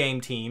away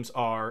game teams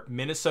are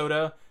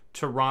Minnesota,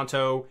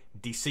 Toronto,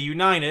 DC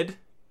United,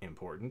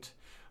 important,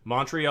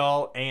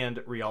 Montreal,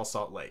 and Real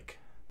Salt Lake.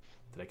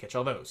 Did I catch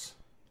all those?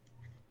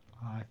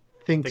 I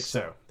think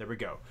so. There we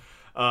go.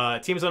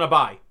 Teams on a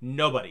bye.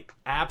 Nobody.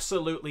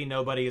 Absolutely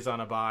nobody is on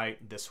a bye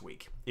this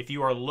week. If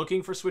you are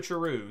looking for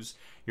switcheroos,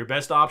 your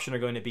best option are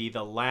going to be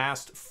the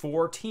last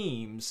 4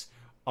 teams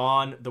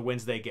on the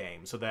Wednesday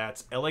game. So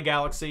that's LA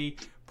Galaxy,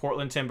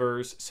 Portland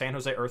Timbers, San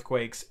Jose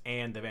Earthquakes,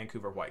 and the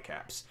Vancouver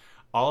Whitecaps.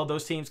 All of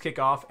those teams kick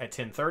off at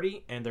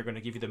 10:30, and they're going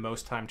to give you the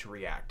most time to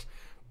react.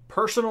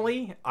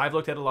 Personally, I've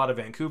looked at a lot of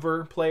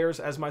Vancouver players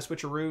as my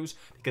switcheroos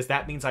because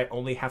that means I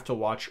only have to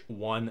watch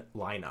one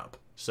lineup.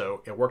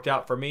 So it worked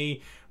out for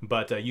me,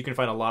 but you can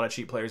find a lot of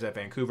cheap players at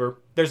Vancouver.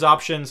 There's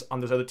options on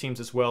those other teams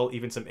as well,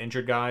 even some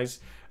injured guys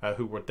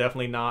who will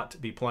definitely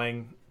not be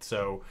playing.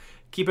 So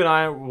keep an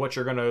eye on what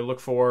you're going to look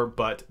for,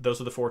 but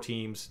those are the 4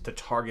 teams to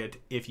target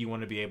if you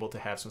want to be able to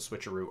have some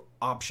switcheroo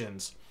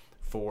options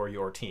for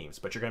your teams.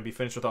 But you're going to be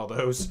finished with all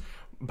those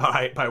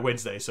by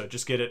Wednesday, so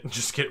just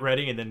get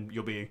ready, and then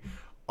you'll be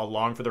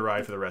along for the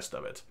ride for the rest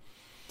of it.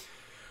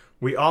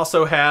 We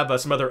also have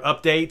some other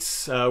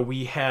updates.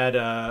 We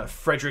had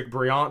Frederick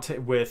Briant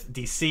with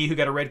DC, who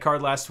got a red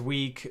card last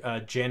week.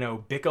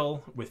 Jano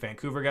Bickel with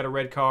Vancouver got a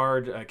red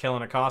card.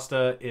 Kellen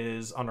Acosta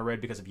is on a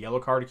red because of yellow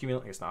card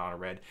accumulation. It's not on a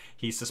red.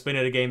 He's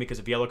suspended a game because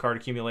of yellow card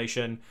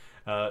accumulation.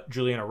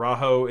 Julian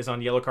Araujo is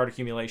on yellow card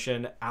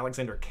accumulation.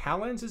 Alexander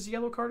Callens is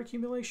yellow card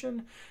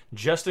accumulation.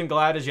 Justin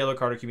Glad is yellow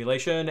card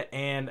accumulation.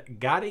 And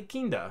Gade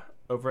Kinda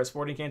over at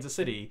Sporting Kansas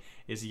City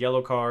is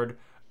yellow card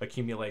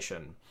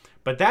accumulation.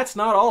 But that's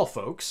not all,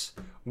 folks.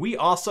 We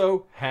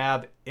also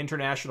have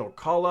international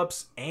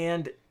call-ups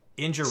and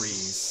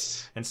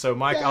injuries. And so,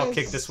 Mike, Yes. I'll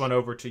kick this one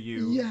over to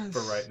you Yes.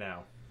 for right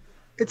now.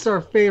 It's our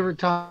favorite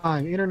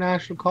time,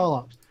 international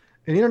call-ups.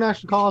 And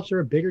international call-ups are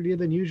a bigger deal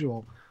than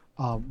usual.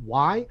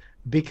 Why?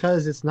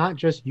 Because it's not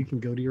just you can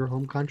go to your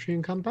home country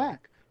and come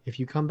back. If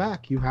you come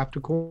back, you have to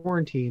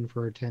quarantine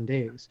for 10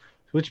 days,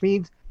 which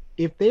means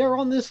if they are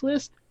on this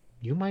list,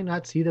 you might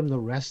not see them the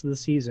rest of the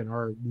season,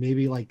 or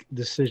maybe like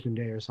decision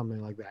day or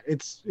something like that.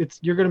 It's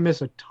you're going to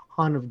miss a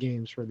ton of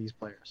games for these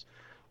players.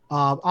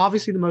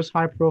 Obviously, the most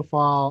high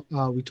profile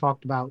we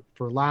talked about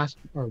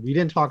we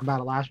didn't talk about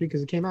it last week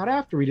because it came out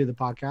after we did the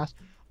podcast,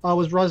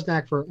 was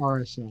Rusnak for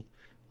RSL.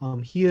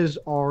 He is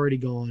already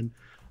gone.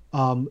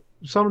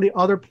 Some of the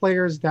other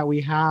players that we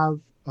have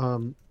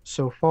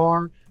so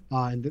far,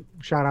 and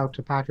shout out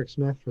to Patrick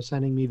Smith for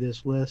sending me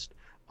this list,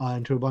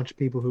 and to a bunch of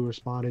people who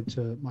responded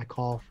to my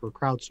call for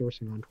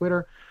crowdsourcing on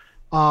Twitter.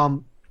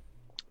 I'm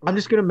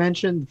just going to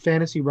mention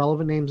fantasy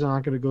relevant names. I'm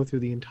not going to go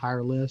through the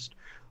entire list.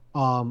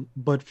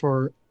 But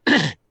for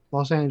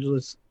Los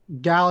Angeles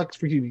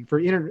Galaxy, for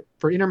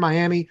Inter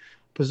Miami,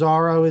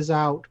 Pizarro is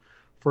out.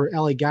 For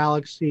LA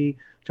Galaxy,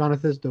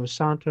 Jonathan Dos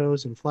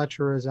Santos and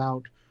Fletcher is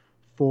out.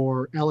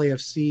 For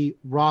LAFC,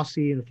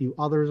 Rossi and a few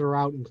others are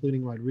out,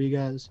 including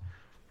Rodriguez.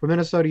 For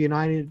Minnesota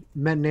United,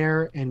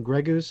 Metnair and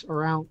Gregus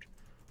are out.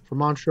 For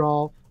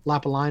Montreal,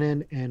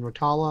 Lapalainen and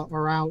Rotala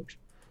are out.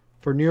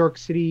 For New York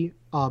City,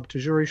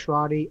 Tajuri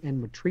Shradi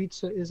and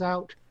Matriza is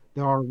out.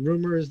 There are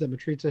rumors that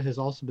Matriza has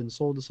also been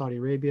sold to Saudi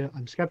Arabia.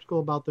 I'm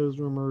skeptical about those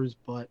rumors,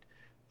 but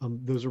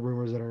those are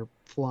rumors that are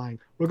flying.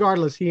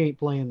 Regardless, he ain't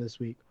playing this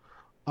week.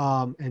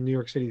 And New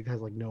York City has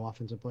like no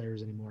offensive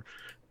players anymore.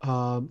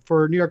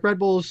 For New York Red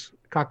Bulls,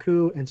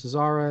 Kaku and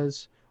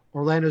Cesares.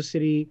 Orlando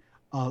City,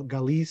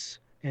 Galice,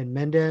 and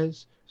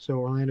Mendez. So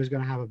Orlando's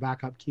going to have a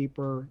backup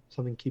keeper,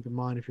 something to keep in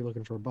mind if you're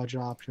looking for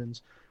budget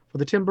options. For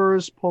the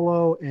Timbers,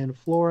 Polo and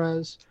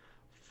Flores.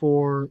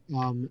 For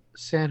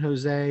San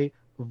Jose,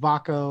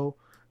 Vaco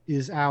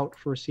is out.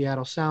 For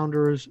Seattle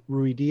Sounders,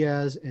 Rui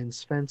Diaz and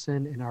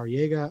Svensson and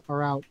Arriaga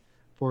are out.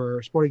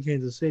 For Sporting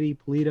Kansas City,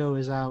 Polito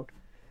is out.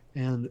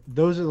 And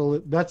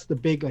that's the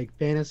big like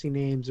fantasy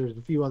names. There's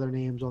a few other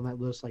names on that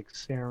list like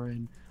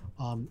Sarin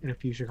and a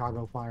few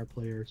Chicago Fire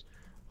players.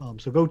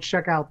 So go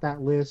check out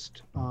that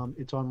list.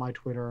 It's on my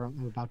Twitter.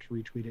 I'm about to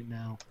retweet it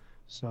now.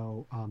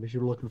 So if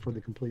you're looking for the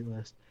complete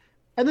list.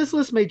 And this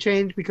list may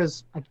change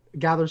because I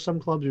gather some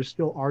clubs are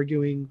still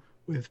arguing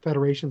with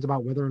federations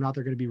about whether or not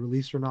they're going to be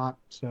released or not.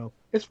 So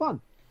it's fun.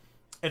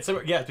 And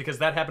so, yeah, because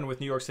that happened with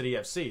New York City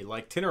FC.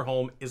 Like,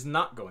 Tinnerholm is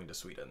not going to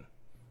Sweden.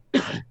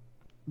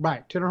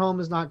 Right.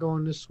 Tinnerholm is not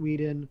going to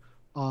Sweden.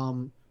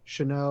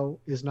 Chanot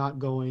is not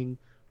going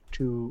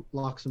to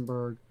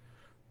Luxembourg.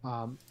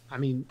 From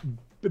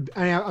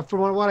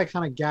what I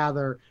kind of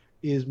gather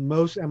is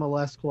most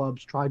MLS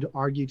clubs tried to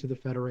argue to the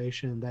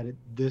federation that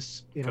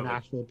this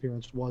international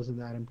appearance wasn't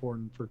that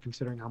important for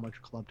considering how much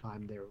club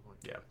time they were going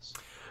to miss.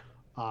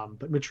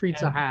 But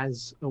Mitrita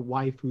has a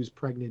wife who's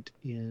pregnant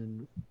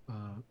in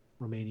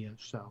Romania,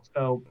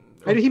 so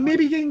and he may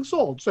be getting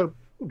sold. So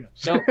who knows?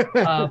 So,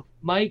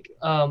 Mike,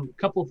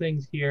 couple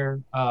things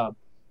here.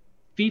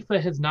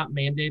 FIFA has not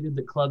mandated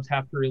that clubs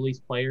have to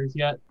release players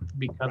yet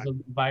because of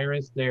the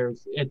virus.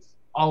 It's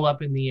all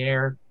up in the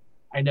air.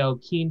 I know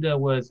Kinda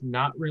was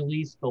not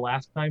released the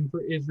last time for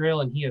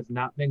Israel, and he has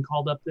not been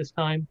called up this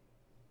time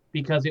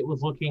because it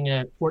was looking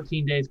at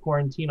 14 days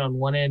quarantine on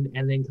one end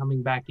and then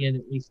coming back in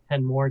at least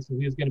 10 more. So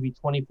he was going to be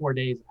 24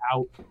 days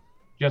out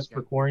just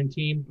for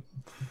quarantine.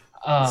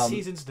 The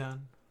season's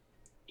done.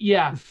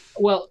 Yeah.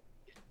 Well,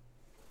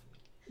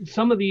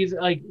 some of these,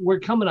 like, we're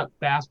coming up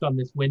fast on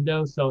this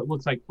window, so it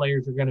looks like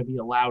players are going to be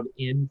allowed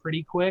in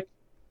pretty quick.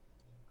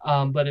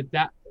 But if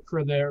that,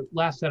 for their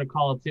last set of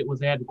call-ups, it was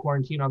they had to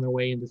quarantine on their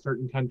way into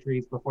certain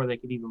countries before they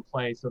could even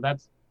play. So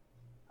that's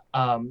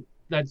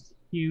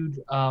huge.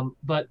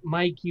 But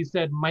Mike, you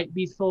said might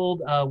be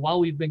sold. While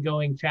we've been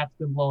going, chat's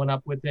been blowing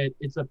up with it.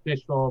 It's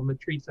official.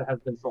 Mitrita has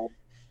been sold.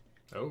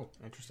 Oh,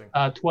 interesting.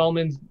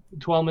 Twelman's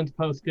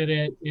posted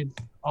it. It's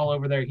all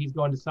over there. He's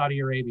going to Saudi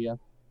Arabia.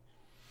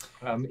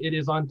 It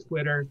is on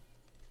Twitter.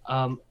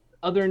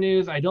 Other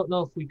news, I don't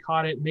know if we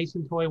caught it.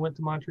 Mason Toye went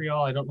to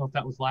Montreal. I don't know if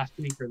that was last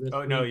week or this week.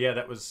 Oh, no, yeah,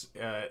 that was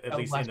at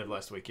least end of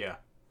last week, yeah.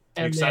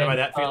 You And excited by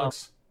then, that,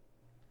 Felix?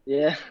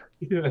 Yeah.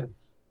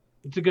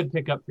 It's a good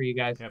pickup for you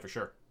guys. Yeah, for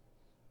sure.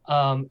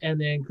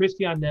 And then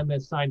Christian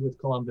Nemes signed with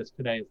Columbus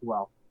today as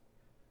well.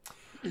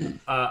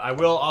 I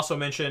will also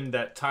mention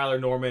that Tyler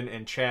Norman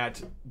in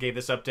chat gave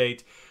this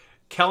update.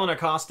 Kellen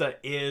Acosta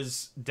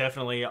is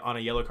definitely on a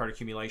yellow card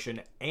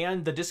accumulation,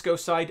 and the Disco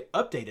side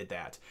updated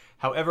that.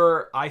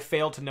 However, I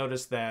failed to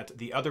notice that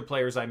the other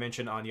players I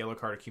mentioned on yellow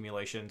card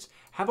accumulations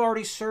have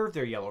already served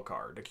their yellow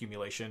card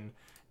accumulation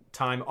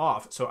time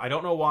off. So I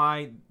don't know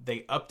why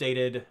they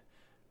updated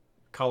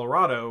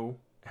Colorado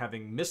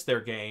having missed their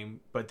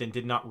game, but then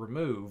did not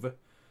remove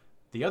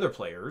the other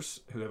players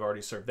who have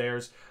already served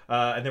theirs.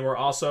 And then we're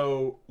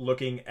also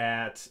looking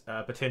at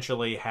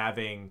potentially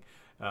having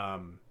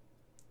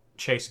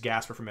Chase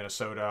Gasper from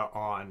Minnesota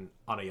on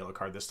a yellow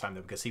card this time,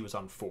 though, because he was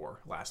on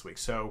 4 last week.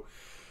 So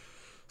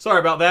sorry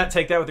about that.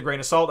 Take that with a grain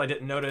of salt. I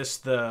didn't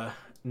notice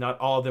not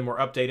all of them were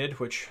updated,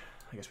 which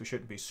I guess we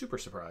shouldn't be super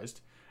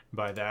surprised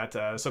by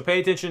that. So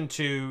pay attention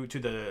to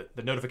the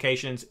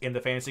notifications in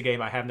the fantasy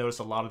game. I have noticed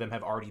a lot of them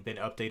have already been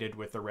updated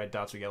with the red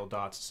dots or yellow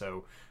dots.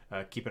 So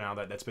keep an eye on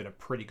that. That's been a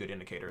pretty good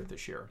indicator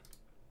this year.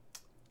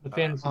 The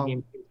fantasy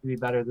game seems to be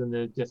better than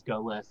the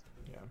Disco list.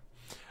 Yeah.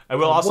 I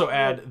will also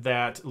add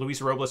that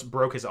Luis Robles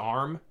broke his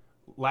arm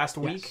last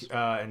week,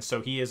 and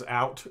so he is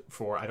out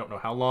for I don't know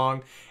how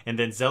long. And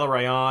then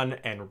Zelarayan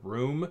and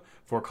Room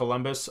for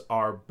Columbus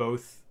are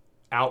both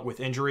out with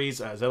injuries.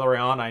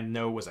 Zelarayan, I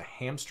know, was a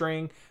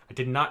hamstring. I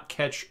did not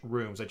catch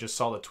Rooms. I just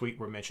saw the tweet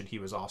where it mentioned he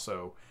was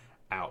also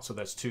out. So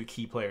that's 2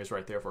 key players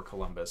right there for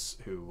Columbus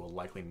who will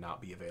likely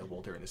not be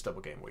available during this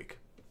double game week.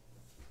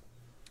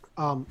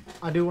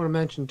 I do want to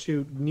mention,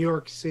 too, New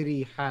York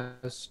City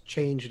has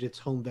changed its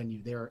home venue.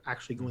 They're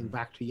actually going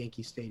back to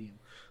Yankee Stadium.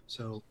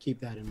 So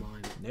keep that in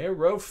mind.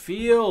 Narrow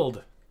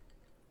Field.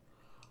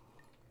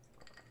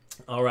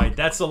 All right,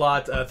 that's a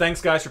lot.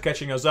 Thanks, guys, for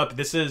catching us up.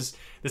 This is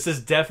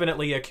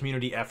definitely a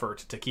community effort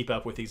to keep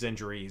up with these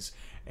injuries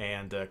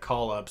and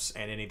call-ups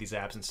and any of these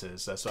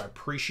absences. So I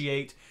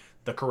appreciate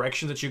the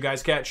corrections that you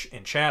guys catch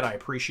in chat. I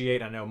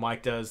appreciate, I know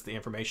Mike does, the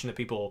information that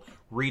people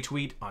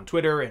retweet on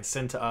Twitter and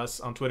send to us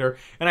on Twitter.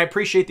 And I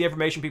appreciate the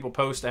information people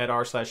post at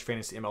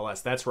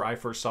r/fantasymls. That's where I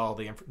first saw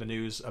the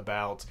news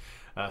about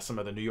some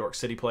of the New York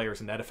City players,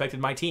 and that affected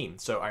my team.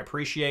 So I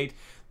appreciate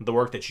the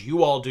work that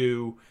you all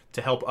do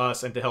to help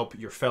us and to help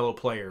your fellow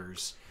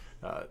players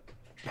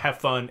have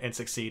fun and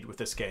succeed with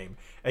this game.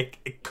 A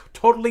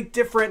totally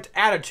different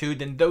attitude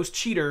than those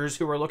cheaters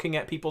who are looking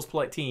at people's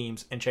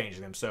teams and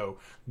changing them. So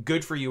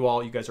good for you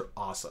all. You guys are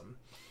awesome.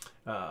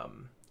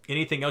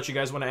 Anything else you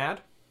guys want to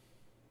add?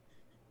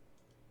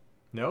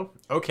 No?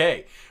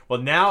 Okay. Well,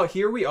 now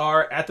here we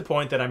are at the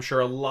point that I'm sure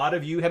a lot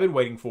of you have been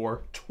waiting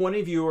for.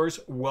 20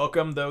 viewers.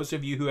 Welcome those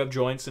of you who have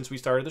joined since we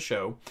started the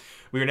show.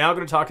 We are now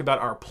going to talk about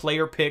our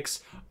player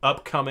picks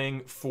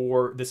upcoming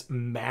for this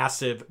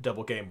massive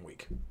double game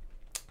week.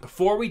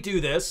 Before we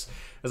do this,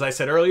 as I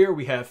said earlier,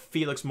 we have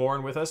Felix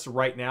Morin with us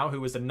right now,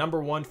 who is the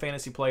 #1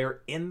 fantasy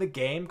player in the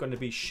game, going to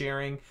be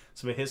sharing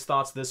some of his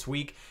thoughts this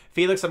week.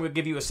 Felix, I'm going to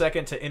give you a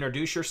second to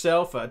introduce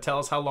yourself. Tell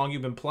us how long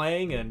you've been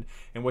playing and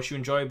what you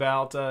enjoy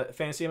about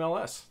Fantasy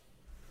MLS.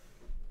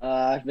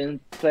 I've been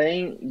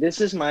playing.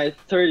 This is my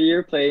 3rd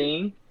year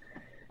playing.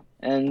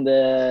 And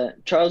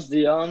Charles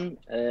Dion,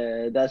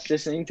 that's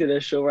listening to the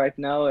show right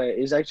now,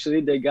 is actually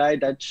the guy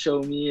that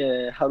showed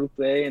me how to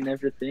play and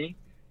everything.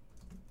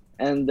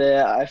 And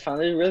I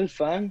found it really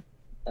fun.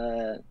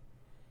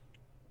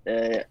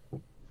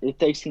 It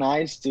takes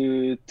nights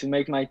to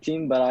make my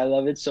team, but I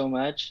love it so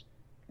much.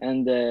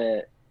 And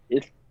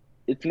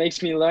it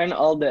makes me learn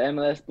all the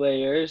MLS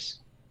players.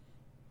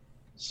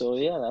 So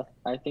yeah,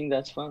 I think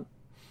that's fun.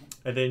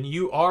 And then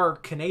you are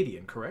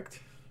Canadian, correct?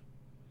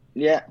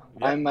 Yeah,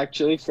 I'm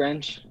actually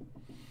French.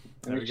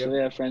 I'm There we go.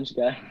 actually a French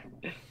guy.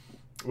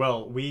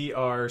 Well, we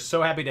are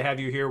so happy to have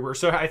you here.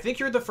 I think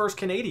you're the first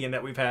Canadian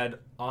that we've had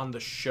on the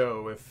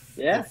show, if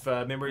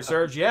memory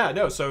serves. Yeah,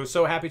 no,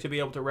 so happy to be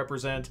able to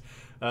represent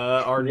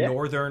our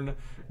northern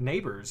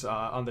neighbors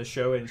on the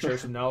show and share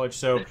some knowledge.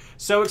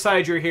 So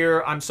excited you're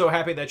here. I'm so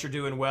happy that you're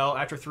doing well.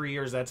 After 3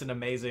 years, that's an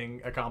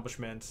amazing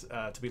accomplishment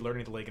to be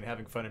learning the league and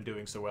having fun and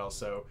doing so well.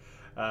 So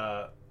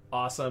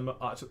awesome.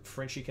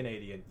 Frenchy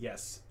Canadian.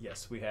 Yes,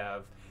 we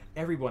have.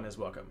 Everyone is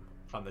welcome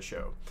on the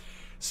show.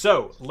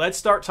 So let's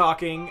start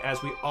talking,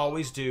 as we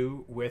always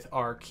do, with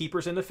our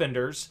keepers and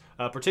defenders.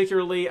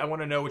 Particularly, I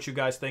want to know what you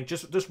guys think.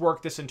 Just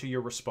work this into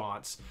your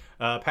response.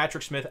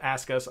 Patrick Smith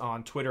asked us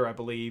on Twitter, I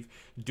believe,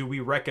 do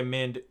we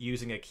recommend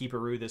using a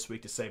keeperoo this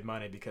week to save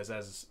money? Because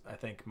as I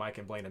think Mike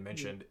and Blaine have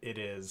mentioned, it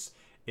is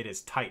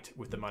tight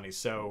with the money.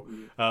 So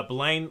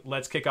Blaine,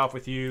 let's kick off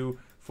with you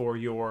for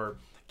your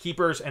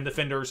keepers and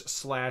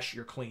defenders /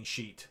 your clean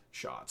sheet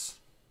shots.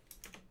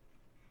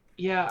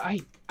 Yeah,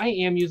 I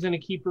am using a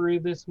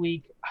keeperoo this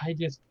week. I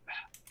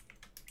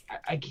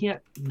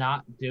can't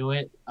not do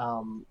it.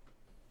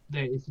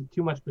 There's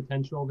too much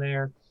potential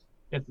there.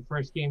 If the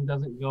first game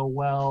doesn't go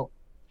well,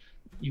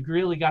 you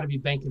really got to be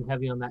banking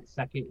heavy on that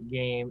second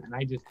game, and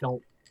I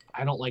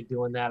don't like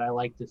doing that. I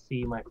like to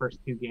see my first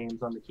 2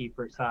 games on the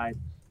keeper side.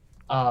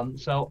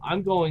 So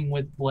I'm going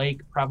with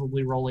Blake,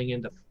 probably rolling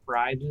into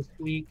Fry this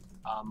week.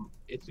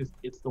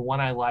 It's the one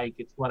I like.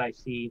 It's what I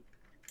see.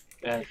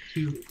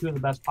 Two of the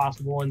best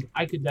possible ones.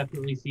 I could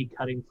definitely see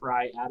cutting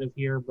Fry out of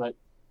here, but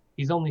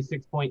he's only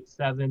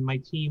 6.7. My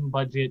team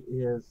budget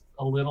is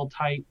a little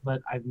tight, but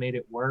I've made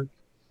it work.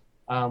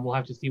 We'll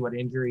have to see what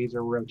injuries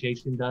or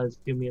rotation does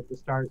to me at the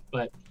start.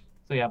 But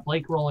so yeah,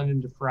 Blake rolling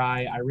into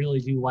Fry. I really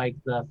do like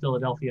the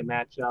Philadelphia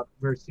matchup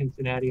versus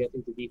Cincinnati. I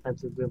think the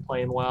defense has been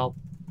playing well.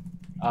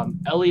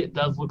 Elliott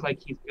does look like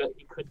he's good.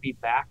 He could be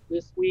back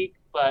this week,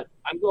 but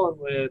I'm going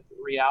with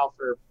Real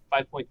for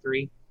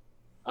 5.3.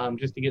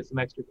 Just to get some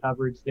extra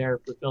coverage there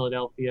for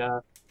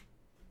Philadelphia.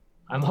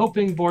 I'm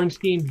hoping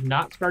Bornstein's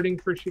not starting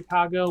for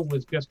Chicago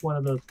was just one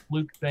of those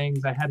fluke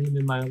things. I had him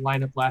in my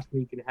lineup last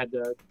week and had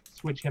to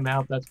switch him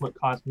out. That's what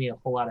caused me a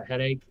whole lot of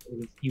headache.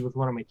 He was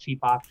one of my cheap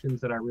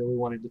options that I really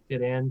wanted to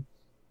fit in.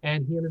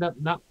 And he ended up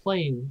not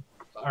playing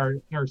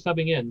or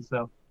subbing in,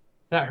 so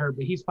that hurt.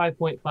 But he's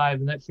 5.5,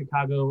 and that's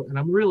Chicago. And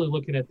I'm really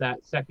looking at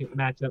that second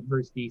matchup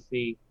versus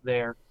DC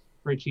there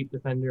for a cheap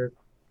defender.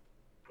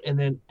 And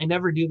then I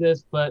never do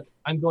this, but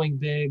I'm going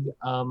big.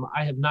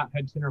 I have not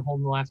had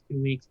Tinnerholm the last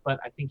 2 weeks, but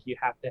I think you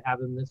have to have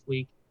him this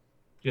week.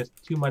 Just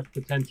too much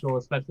potential,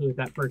 especially with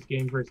that first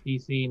game versus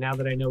DC. Now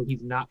that I know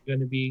he's not going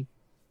to be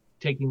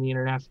taking the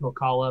international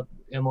call-up,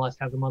 MLS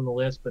has him on the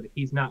list, but if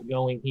he's not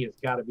going, he has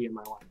got to be in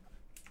my lineup.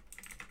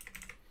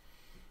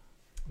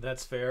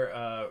 That's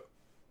fair.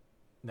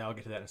 Now I'll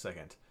get to that in a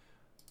second.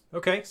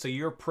 Okay, so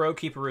you're pro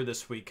keeperoo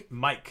this week.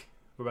 Mike,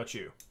 what about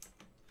you?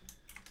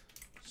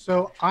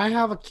 So I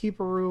have a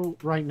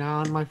keeperoo right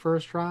now in my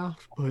first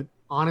draft, but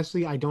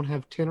honestly, I don't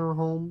have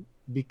Tinnerholm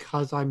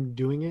because I'm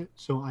doing it,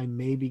 so I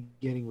may be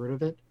getting rid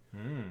of it.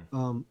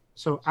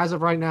 So as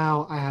of right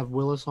now, I have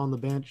Willis on the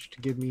bench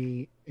to give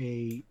me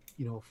a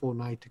full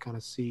night to kind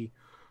of see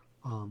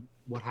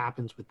what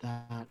happens with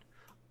that.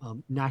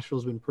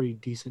 Nashville's been pretty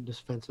decent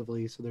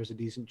defensively, so there's a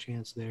decent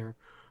chance there.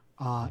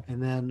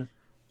 And then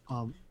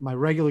my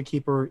regular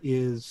keeper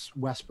is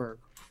Westberg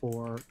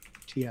for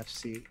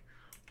TFC.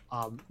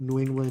 New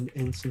England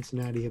and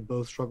Cincinnati have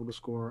both struggled to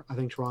score. I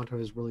think Toronto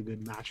has really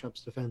good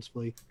matchups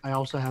defensively. I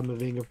also have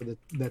Mavinga for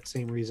that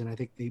same reason. I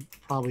think they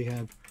probably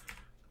have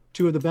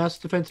 2 of the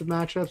best defensive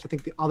matchups. I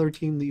think the other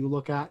team that you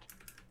look at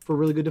for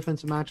really good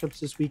defensive matchups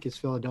this week is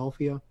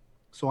Philadelphia.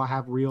 So I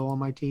have Rio on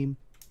my team.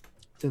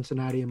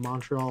 Cincinnati and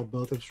Montreal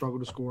both have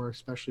struggled to score,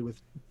 especially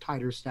with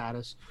tighter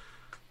status.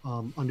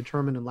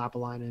 Undetermined and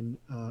Lapalainen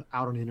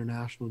out on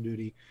international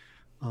duty.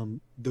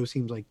 Those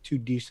seems like 2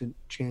 decent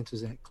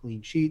chances at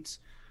clean sheets.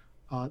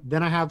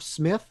 Then I have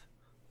Smith.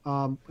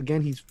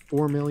 Again, he's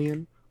 4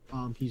 million.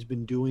 He's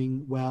been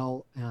doing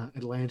well.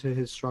 Atlanta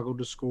has struggled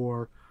to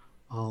score,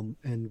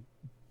 and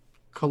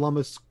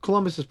Columbus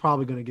is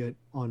probably going to get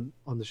on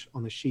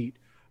the sheet,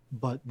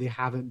 but they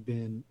haven't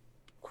been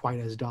quite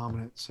as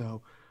dominant.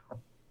 So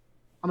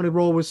I'm going to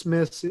roll with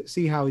Smith,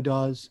 see how he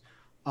does.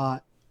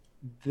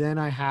 Then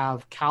I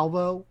have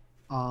Calvo.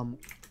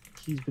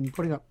 He's been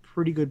putting up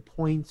pretty good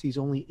points. He's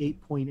only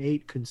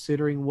 8.8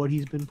 considering what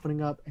he's been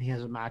putting up, and he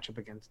has a matchup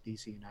against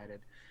DC United.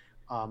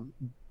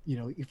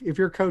 If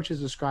your coach is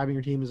describing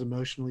your team as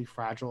emotionally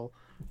fragile,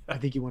 I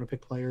think you want to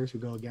pick players who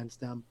go against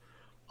them.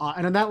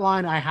 And on that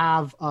line, I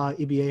have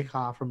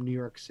Ibieka from New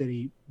York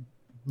City,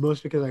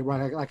 most because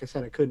like I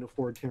said, I couldn't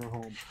afford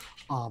Tinnerholm.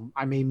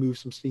 I may move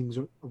some things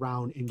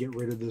around and get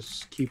rid of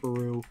this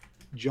Keeperoo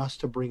just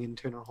to bring in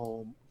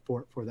Tinnerholm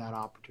for that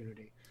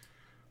opportunity.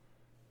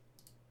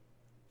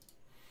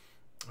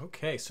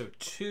 Okay, so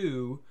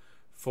 2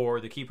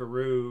 for the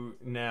Keeperoo.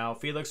 Now,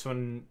 Felix,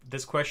 when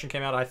this question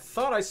came out, I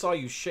thought I saw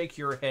you shake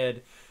your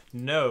head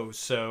no.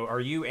 So are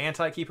you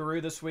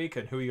anti-Keeperoo this week,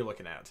 and who are you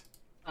looking at?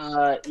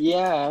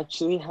 Yeah, I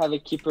actually have a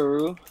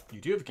Keeperoo.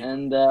 You do have a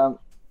keeper.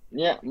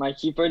 And my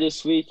keeper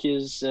this week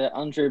is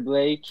Andre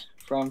Blake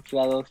from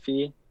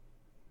Philadelphia.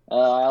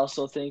 I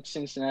also think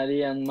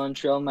Cincinnati and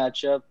Montreal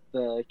matchup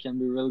can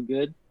be real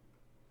good.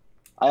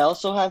 I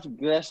also have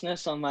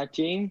Glesnes on my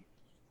team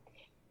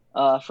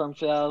from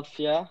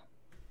Philadelphia.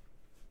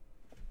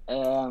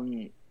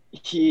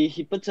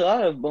 He puts a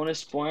lot of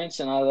bonus points,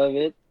 and I love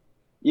it.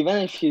 Even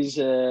if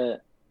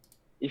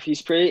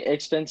he's pretty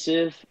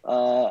expensive,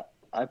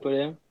 I put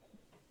him.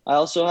 I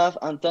also have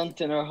Anton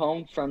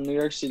Tinnerholm from New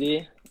York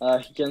City.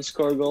 He can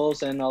score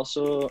goals and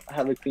also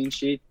have a clean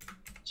sheet,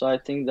 so I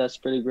think that's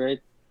pretty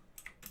great.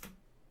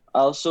 I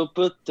also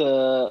put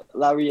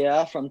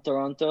Laria from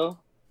Toronto.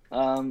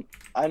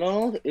 I don't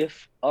know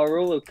if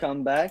Aro will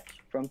come back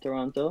from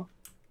Toronto,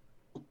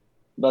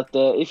 but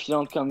if he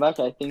don't come back,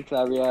 I think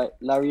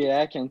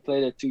Laria can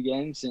play the 2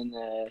 games, and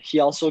he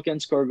also can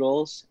score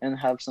goals and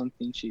have some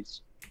clean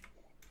sheets.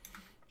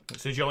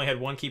 So you only had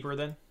one keeper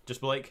then?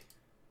 Just Blake?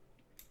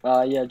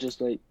 Yeah, just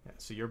Blake. Yeah,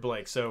 so you're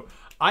Blake. So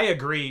I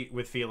agree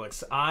with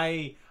Felix.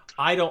 I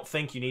don't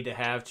think you need to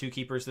have 2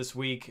 keepers this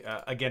week.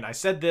 Again, I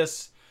said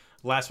this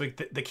last week.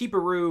 The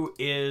Keeperoo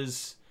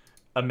is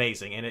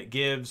amazing, and it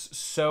gives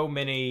so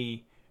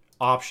many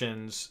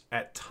options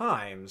at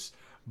times,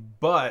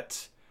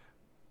 but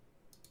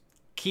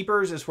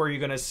keepers is where you're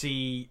going to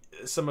see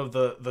some of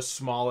the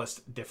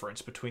smallest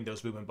difference between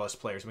those boom and bust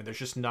players. I mean, there's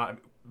just not,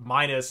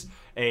 minus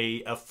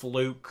a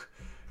fluke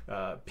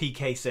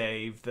PK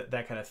save,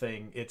 that kind of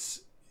thing.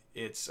 It's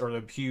or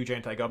the huge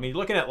anti-goal. I mean,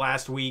 looking at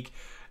last week,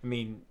 I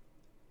mean,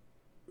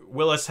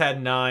 Willis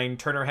had 9,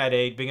 Turner had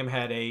 8, Bingham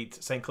had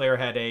 8, St. Clair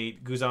had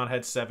 8, Guzan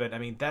had 7. I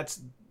mean,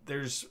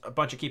 there's a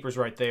bunch of keepers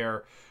right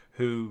there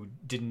who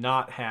did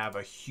not have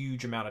a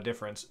huge amount of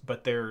difference,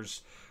 but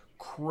there's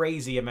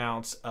crazy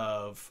amounts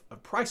of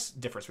price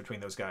difference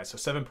between those guys. So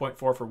 7.4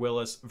 for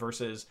Willis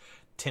versus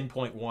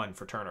 10.1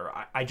 for Turner.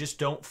 I just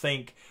don't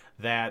think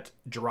that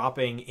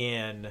dropping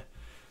in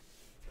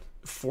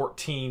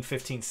 14,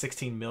 15,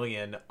 16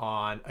 million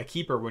on a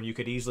keeper when you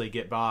could easily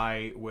get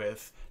by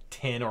with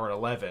 10 or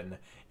 11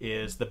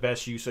 is the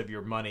best use of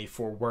your money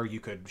for where you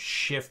could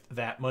shift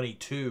that money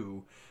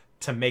to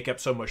make up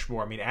so much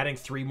more. I mean, adding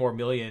 3 more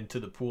million to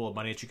the pool of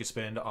money that you could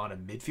spend on a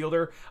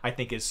midfielder, I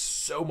think is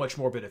so much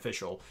more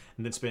beneficial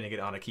than spending it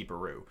on a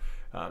keeperoo.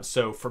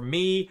 So for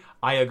me,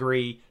 I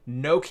agree.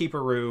 No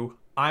keeperoo.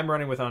 I'm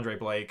running with Andre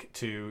Blake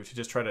to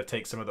just try to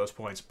take some of those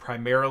points,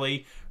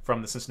 primarily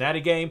from the Cincinnati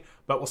game,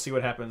 but we'll see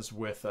what happens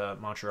with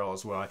Montreal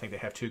as well. I think they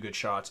have 2 good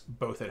shots,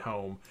 both at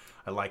home.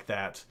 I like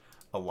that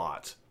a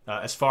lot.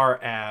 As far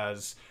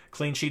as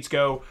clean sheets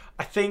go,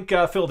 I think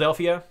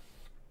Philadelphia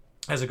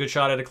has a good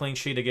shot at a clean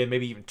sheet again,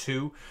 maybe even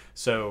 2.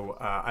 So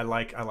I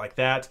like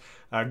that.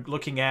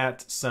 Looking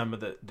at some of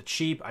the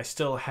cheap, I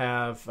still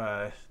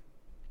have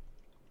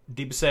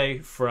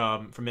Dibase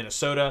from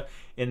Minnesota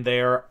in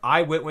there.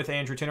 I went with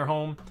Andrew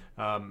Tinnerholm.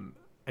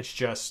 It's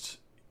just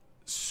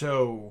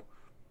so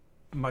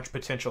much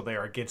potential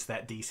there against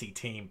that DC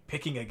team.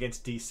 Picking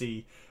against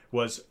DC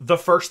was the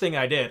first thing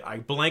I did. I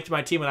blanked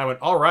my team and I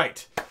went, all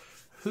right,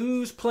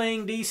 who's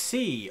playing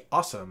DC?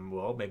 Awesome.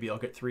 Well, maybe I'll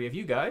get 3 of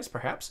you guys,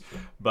 perhaps.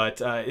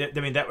 But, I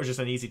mean, that was just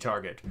an easy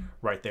target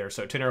right there.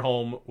 So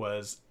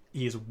Tinnerholm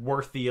he is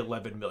worth the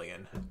 11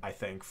 million, I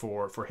think,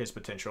 for his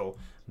potential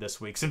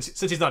this week. Since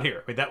he's not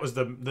here. I mean, that was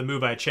the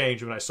move I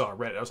changed when I saw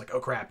Reddit. I was like,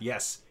 oh, crap,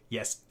 yes,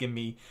 give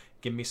me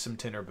some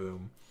Tinner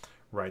boom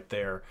right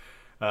there.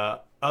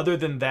 Other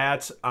than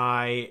that,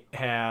 I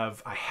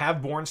have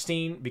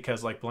Bornstein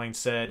because, like Blaine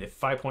said, if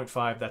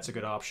 5.5, that's a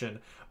good option.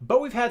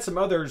 But we've had some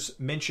others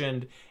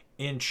mentioned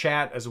in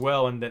chat as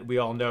well, and that we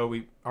all know.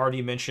 We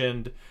already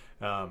mentioned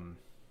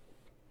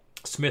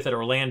Smith at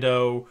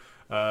Orlando.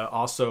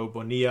 Also,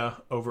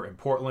 Bonilla over in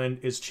Portland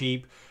is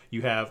cheap.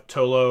 You have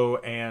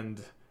Tolo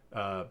and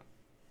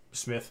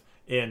Smith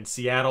in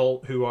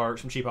Seattle, who are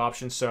some cheap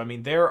options. So, I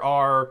mean, there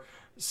are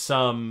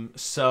some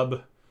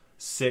sub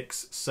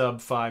 6 sub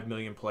 5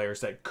 million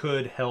players that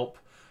could help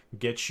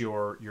get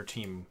your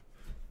team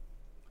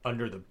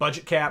under the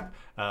budget cap.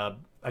 I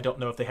don't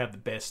know if they have the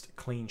best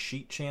clean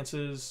sheet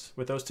chances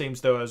with those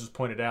teams, though, as was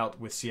pointed out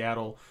with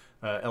Seattle.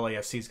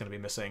 LAFC is going to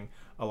be missing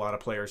a lot of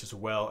players as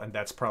well, and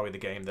that's probably the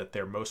game that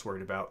they're most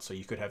worried about. So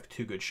you could have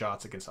 2 good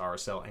shots against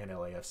RSL and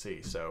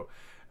LAFC. So,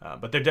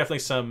 but there are definitely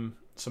some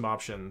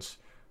options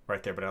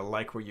right there. But I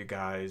like where you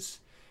guys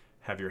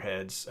have your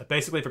heads.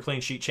 Basically, for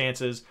clean sheet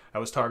chances, I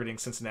was targeting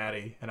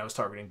Cincinnati and I was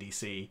targeting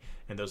DC,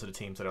 and those are the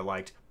teams that I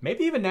liked.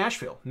 Maybe even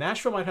Nashville.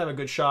 Nashville might have a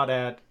good shot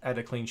at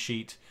a clean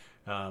sheet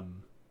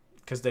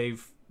because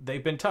they've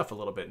been tough a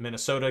little bit.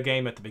 Minnesota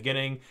game at the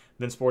beginning,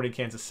 then Sporting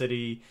Kansas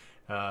City,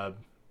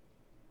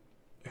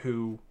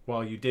 who,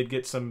 while you did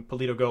get some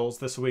Polito goals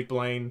this week,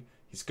 Blaine,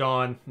 he's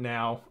gone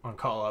now on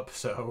call-up,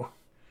 so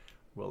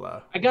we'll...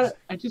 I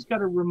just got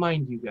to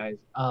remind you guys,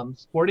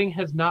 Sporting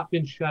has not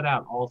been shut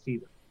out all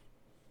season.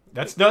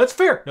 That's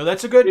fair. No,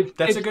 that's a good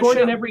scored shot.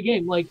 In every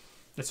game. Like,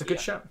 that's a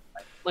good shot.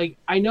 Like,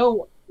 I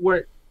know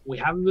we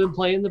haven't been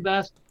playing the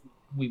best.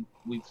 We've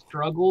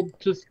struggled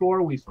to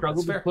score. We've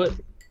struggled to put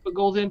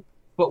goals in,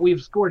 but we've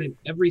scored in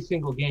every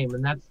single game,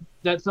 and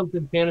that's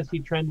something fantasy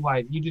trend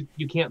wise.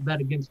 You can't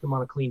bet against them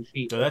on a clean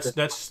sheet. No,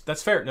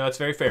 that's fair. No, that's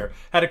very fair.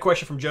 Had a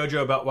question from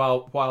JoJo about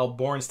while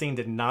Bornstein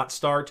did not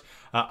start.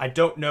 I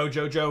don't know,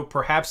 JoJo.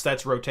 Perhaps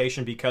that's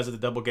rotation because of the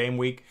double game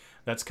week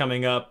that's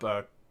coming up.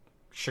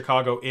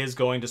 Chicago is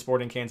going to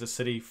Sporting Kansas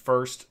City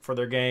first for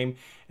their game,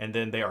 and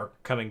then they are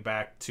coming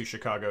back to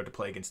Chicago to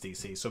play against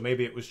DC. So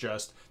maybe it was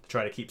just to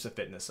try to keep some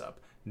fitness up.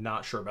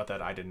 Not sure about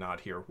that. I did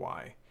not hear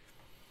why.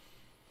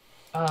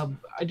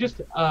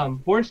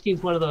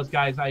 Bornstein's one of those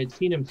guys. I had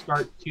seen him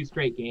start 2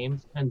 straight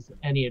games, and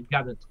he had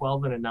gotten a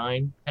 12 and a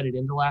 9 headed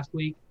into last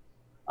week.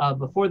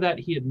 Before that,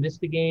 he had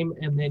missed a game,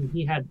 and then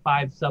he had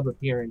 5 sub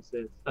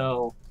appearances.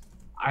 So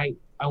I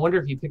wonder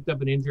if he picked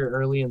up an injury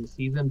early in the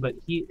season, but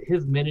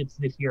his minutes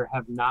this year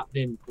have not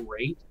been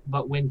great.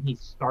 But when he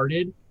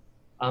started,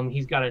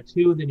 he's got a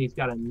 2, then he's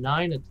got a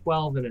 9, a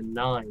 12, and a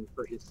 9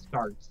 for his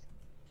starts,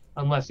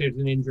 unless there's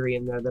an injury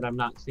in there that I'm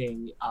not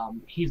seeing.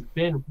 He's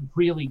been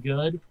really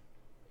good.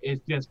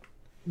 It's just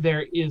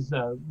there is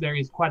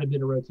quite a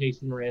bit of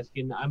rotation risk,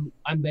 and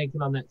I'm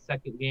banking on that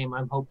second game.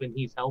 I'm hoping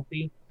he's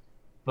healthy,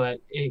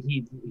 but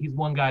he's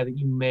one guy that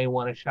you may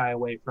want to shy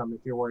away from if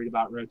you're worried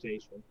about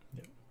rotation.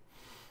 Yeah.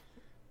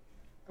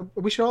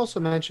 We should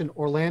also mention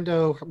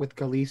Orlando with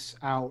Galice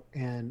out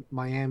and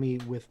Miami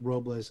with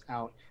Robles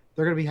out.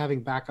 They're going to be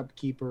having backup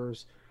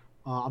keepers.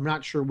 I'm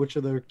not sure which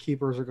of their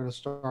keepers are going to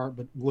start,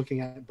 but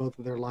looking at both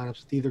of their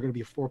lineups, it's either going to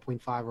be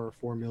 4.5 or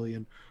 4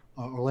 million.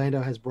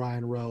 Orlando has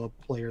Brian Rowe, a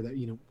player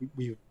that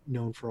we've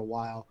known for a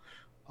while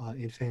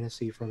in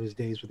fantasy from his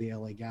days with the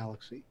LA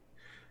Galaxy.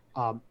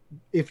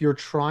 If you're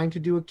trying to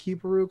do a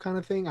keeperoo kind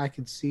of thing, I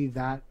could see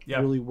that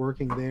really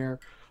working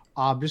there.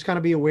 Just kind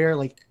of be aware,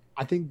 like,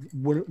 I think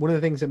one of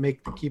the things that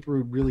make the keeper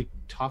really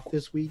tough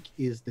this week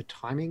is the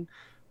timing.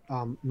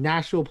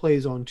 Nashville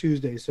plays on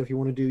Tuesday, so if you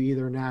want to do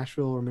either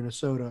Nashville or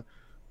Minnesota,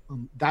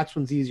 that's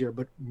one's easier.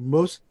 But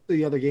most of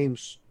the other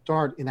games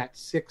start in that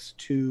 6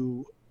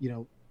 to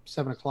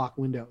 7 o'clock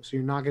window, so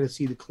you're not going to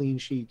see the clean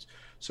sheets.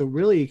 So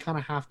really, you kind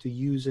of have to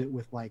use it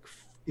with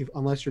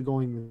unless you're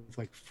going with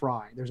like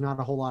Fry. There's not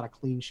a whole lot of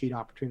clean sheet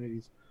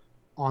opportunities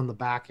on the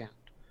back end.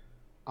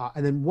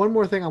 And then one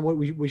more thing on what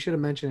we should have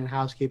mentioned in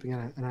housekeeping,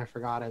 and I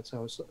forgot it,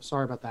 so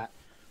sorry about that.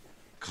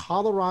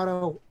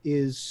 Colorado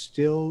is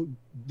still,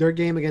 their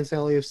game against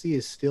LAFC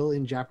is still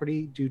in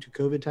jeopardy due to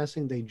COVID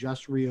testing. They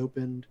just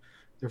reopened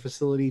their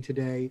facility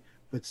today,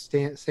 but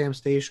Sam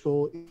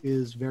Stejskal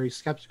is very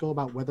skeptical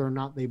about whether or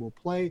not they will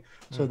play.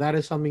 So that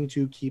is something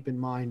to keep in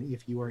mind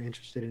if you are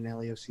interested in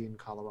LAFC and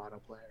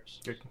Colorado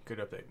players. Good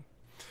update.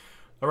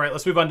 All right,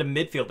 let's move on to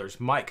midfielders.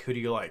 Mike, who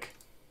do you like?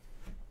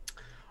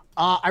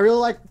 I really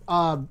like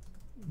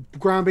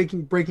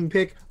groundbreaking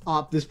pick.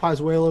 This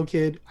Pozuelo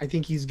kid. I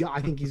think he's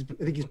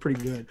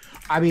pretty good.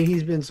 I mean,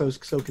 he's been so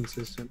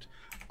consistent,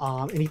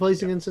 and he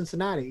plays against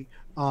Cincinnati.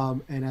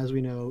 And as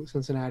we know,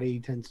 Cincinnati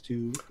tends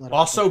to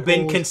also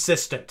been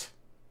consistent.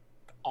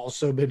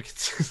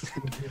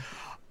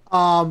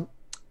 I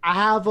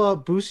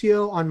have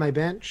Busio on my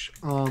bench.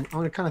 I'm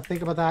going to kind of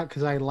think about that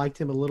because I liked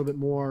him a little bit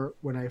more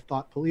when I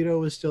thought Polito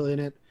was still in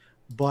it,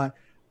 but.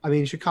 I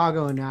mean,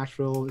 Chicago and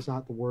Nashville is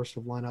not the worst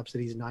of lineups.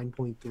 That he's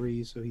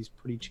 9.3, so he's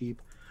pretty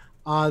cheap.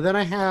 Then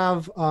I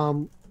have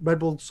Red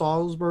Bull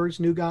Salzburg's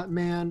new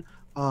man,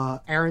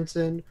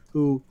 Aronson,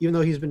 who, even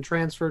though he's been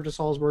transferred to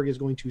Salzburg, is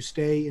going to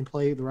stay and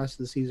play the rest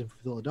of the season for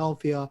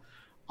Philadelphia.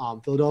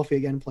 Philadelphia,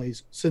 again,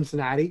 plays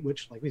Cincinnati,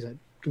 which, like we said,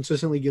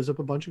 consistently gives up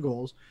a bunch of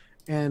goals,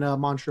 and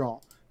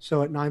Montreal.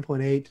 So at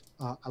 9.8,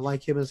 I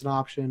like him as an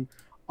option.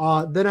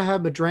 Then I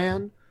have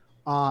Madran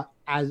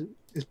as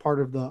part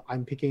of the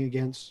I'm picking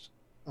against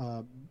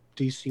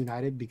DC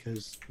United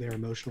because they're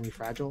emotionally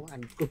fragile,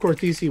 and of course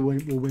DC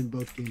will win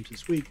both games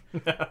this week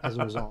as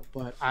a result.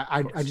 But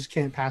I just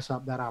can't pass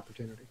up that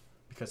opportunity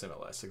because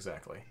MLS,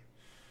 exactly.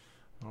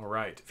 All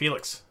right,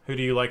 Felix, who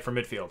do you like for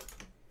midfield?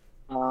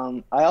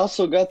 I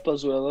also got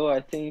Pozuelo.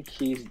 I think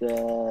he's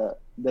the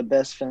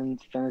best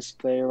fantasy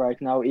player right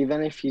now.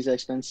 Even if he's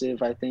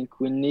expensive, I think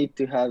we need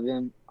to have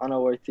him on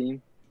our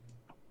team.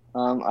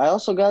 I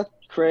also got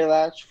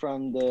Krejci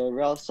from the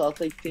Real Salt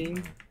Lake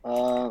team.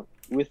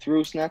 With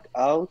Rusnak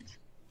out,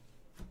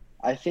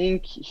 I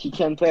think he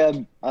can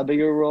play a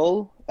bigger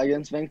role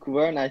against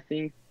Vancouver, and I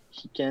think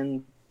he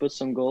can put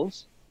some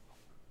goals.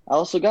 I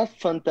also got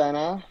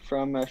Fontana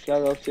from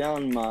Philadelphia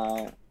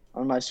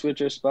on my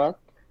switcher spot.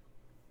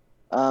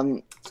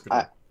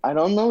 I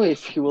don't know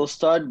if he will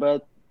start,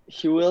 but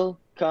he will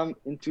come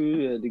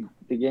into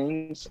the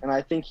games, and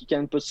I think he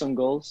can put some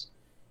goals.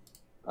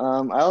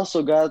 I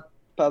also got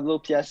Pablo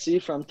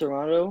Piassi from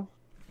Toronto.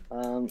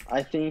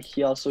 I think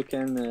he also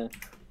can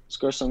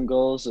score some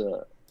goals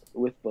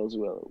with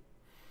Pozuelo.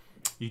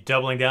 You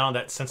doubling down on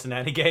that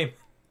Cincinnati game?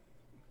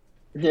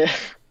 Yeah.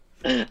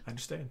 I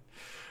understand.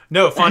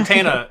 No,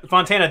 Fontana.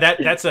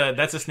 That's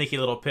a sneaky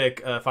little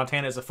pick.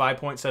 Fontana is a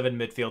 5.7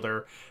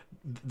 midfielder.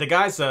 The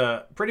guy's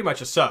pretty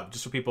much a sub,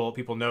 just so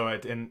people know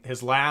it. In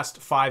his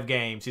last 5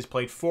 games, he's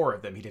played 4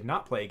 of them. He did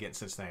not play against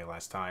Cincinnati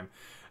last time,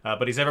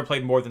 but he's never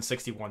played more than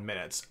 61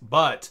 minutes.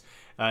 But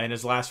in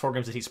his last 4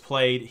 games that he's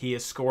played, he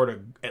has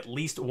scored at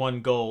least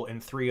 1 goal in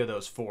 3 of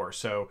those 4.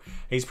 So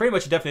he's pretty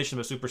much a definition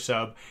of a super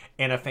sub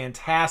and a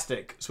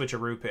fantastic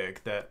switcheroo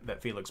pick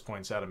that Felix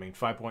points out. I mean,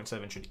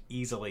 5.7 should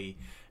easily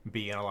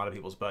be in a lot of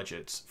people's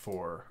budgets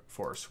for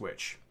a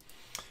switch.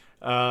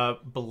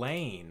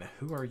 Blaine,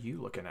 who are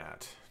you looking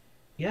at?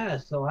 Yeah,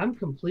 so I'm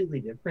completely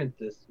different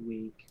this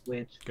week,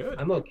 which Good.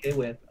 I'm okay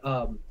with.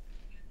 I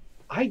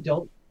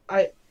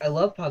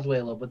love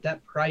Pozuelo, but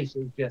that price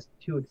is just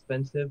too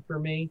expensive for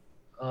me.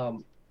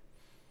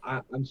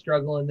 I'm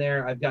struggling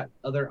there. I've got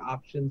other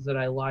options that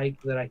I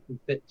like that I can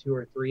fit 2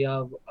 or 3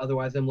 of.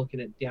 Otherwise, I'm looking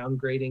at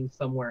downgrading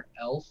somewhere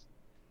else.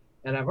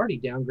 And I've already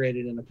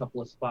downgraded in a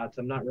couple of spots.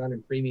 I'm not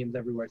running premiums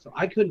everywhere. So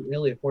I couldn't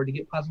really afford to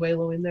get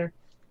Pozuelo in there.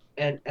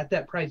 And at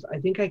that price, I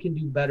think I can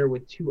do better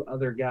with 2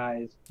 other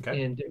guys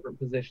in different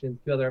positions,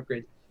 2 other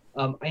upgrades.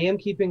 I am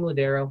keeping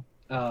Ladero.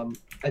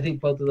 I think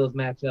both of those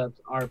matchups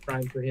are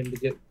prime for him to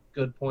get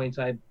good points.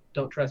 I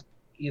don't trust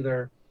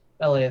either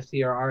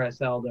LAFC or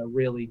RSL to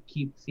really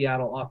keep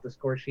Seattle off the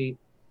score sheet.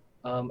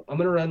 I'm going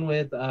to run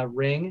with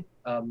Ring.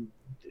 New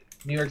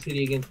York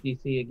City against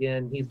DC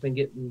again. He's been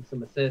getting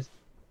some assists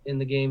in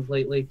the games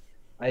lately.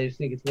 I just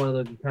think it's one of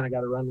those you kind of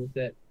got to run with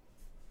it.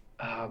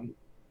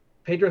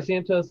 Pedro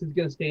Santos is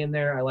going to stay in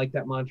there. I like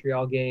that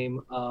Montreal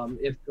game.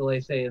 If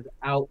Gallese is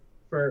out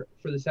for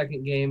the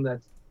second game,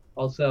 that's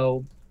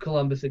also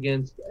Columbus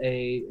against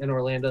an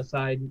Orlando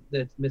side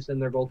that's missing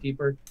their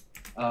goalkeeper.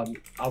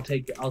 I'll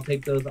take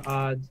those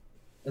odds.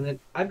 And then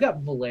I've got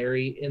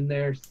Valeri in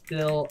there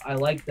still. I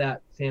like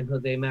that San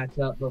Jose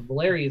matchup, but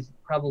Valeri is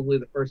probably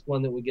the first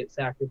one that would get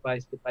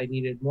sacrificed if I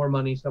needed more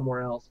money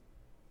somewhere else.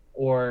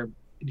 Or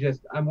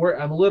just I'm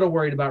a little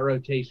worried about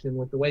rotation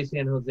with the way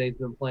San Jose's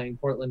been playing.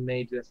 Portland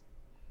may just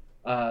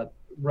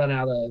run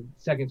out a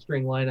second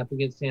string lineup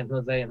against San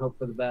Jose and hope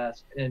for the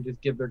best and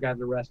just give their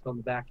guys a rest on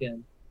the back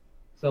end.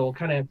 So we'll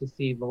kind of have to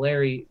see.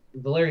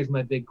 Valeri's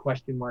my big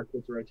question mark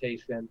with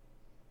rotation.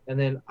 And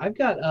then I've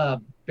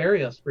got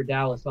Barrios for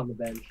Dallas on the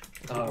bench.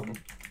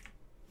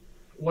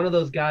 One of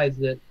those guys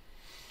that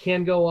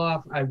can go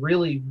off. I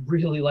really,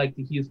 really like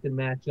the Houston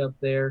matchup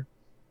there.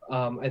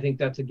 I think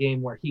that's a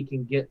game where he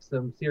can get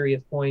some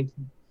serious points.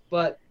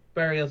 But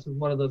Barrios is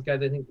one of those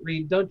guys, I think,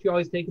 Reed, don't you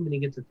always take him and he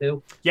gets a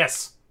 2?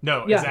 Yes.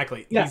 No,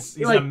 exactly. Yeah, he's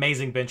like, an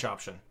amazing bench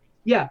option.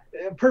 Yeah,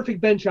 perfect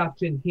bench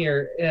option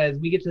here. As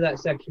we get to that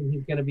section,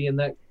 he's going to be in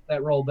that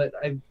role. But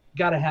I've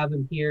got to have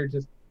him here.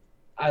 Just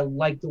I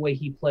like the way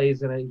he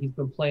plays, and he's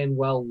been playing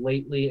well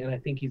lately, and I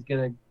think he's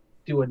going to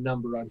do a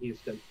number on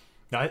Houston.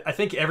 Now, I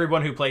think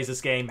everyone who plays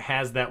this game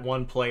has that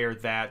one player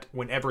that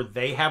whenever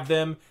they have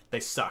them, they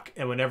suck.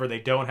 And whenever they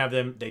don't have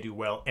them, they do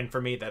well. And for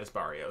me, that is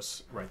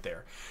Barrios right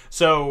there.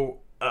 So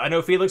I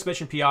know Felix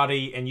mentioned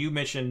Piatti, and you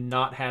mentioned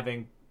not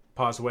having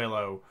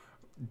Pozuelo.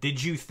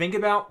 Did you think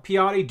about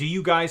Piatti? Do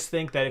you guys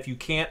think that if you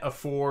can't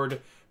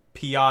afford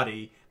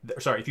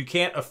if you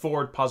can't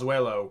afford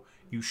Pozuelo,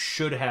 you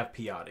should have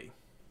Piatti?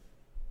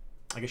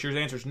 I guess your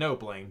answer is no,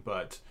 Blaine,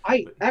 but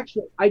I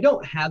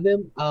don't have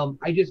him.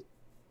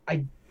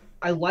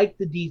 I like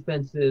the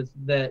defenses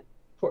that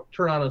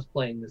Toronto's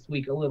playing this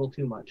week a little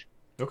too much.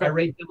 Okay. I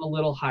rate them a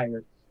little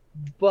higher.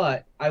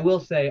 But I will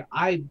say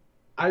I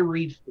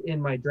reached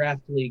in my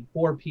draft league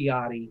for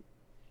Piatti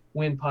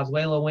when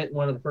Pozuelo went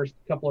one of the first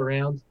couple of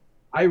rounds.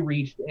 I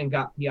reached and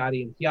got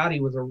Piatti, and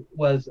Piatti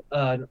was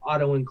an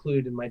auto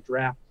include in my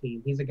draft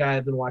team. He's a guy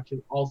I've been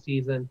watching all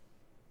season.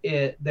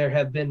 There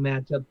have been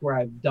matchups where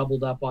I've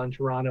doubled up on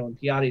Toronto, and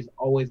Piatti's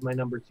always my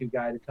number 2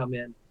 guy to come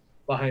in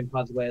behind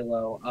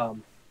Pozuelo.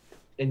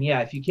 And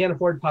yeah, if you can't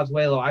afford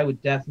Pozuelo, I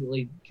would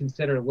definitely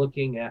consider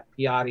looking at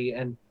Piatti.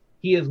 And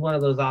he is one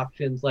of those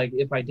options. Like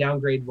if I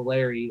downgrade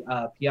Valeri,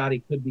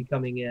 Piatti could be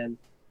coming in,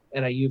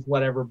 and I use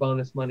whatever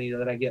bonus money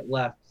that I get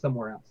left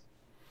somewhere else.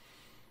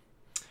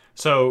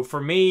 So for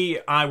me,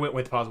 I went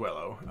with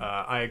Pozuelo.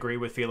 I agree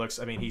with Felix.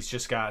 I mean, he's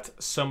just got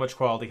so much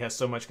quality, has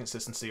so much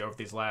consistency over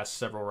these last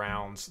several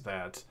rounds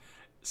that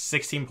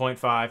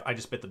 16.5, I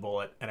just bit the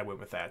bullet, and I went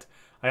with that.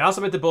 I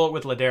also bit the bullet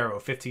with Ladero,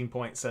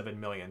 15.7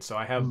 million. So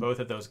I have both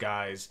of those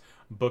guys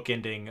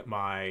bookending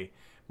my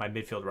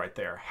midfield right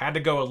there. Had to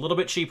go a little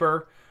bit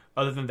cheaper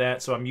other than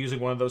that, so I'm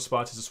using one of those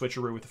spots as a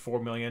switcheroo with the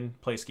 4 million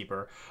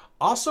placekeeper.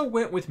 Also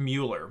went with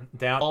Mueller,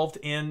 involved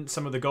in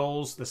some of the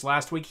goals this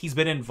last week. He's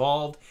been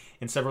involved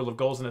in several of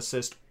goals and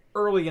assists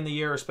early in the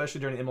year,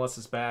 especially during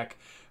MLS's back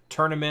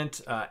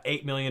tournament.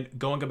 8 million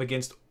going up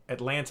against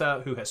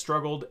Atlanta, who has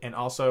struggled, and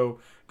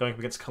also going up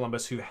against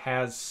Columbus, who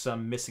has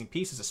some missing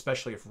pieces,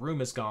 especially if Room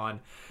is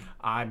gone.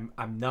 I'm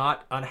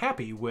not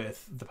unhappy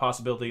with the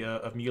possibility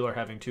of Mueller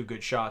having 2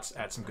 good shots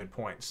at some good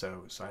points.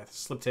 So I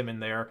slipped him in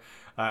there.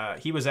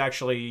 He was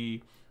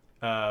actually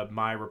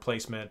my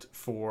replacement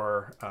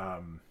for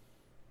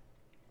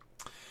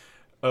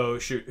oh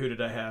shoot, who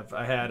did I have?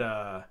 I had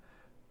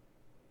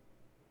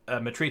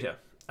Matrita.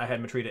 I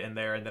had Matrita in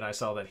there, and then I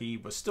saw that he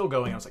was still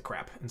going. I was like,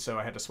 crap. And so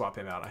I had to swap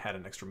him out. I had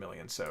an extra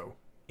million, so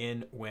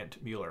in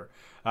went Mueller.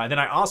 Then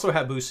I also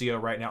have Busio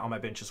right now on my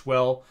bench as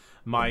well.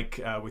 Mike,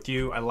 with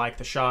you, I like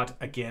the shot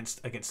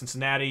against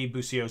Cincinnati.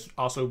 Busio's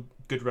also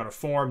good run of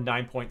form,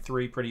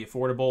 9.3, pretty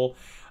affordable.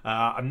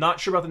 I'm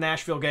not sure about the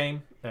Nashville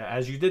game,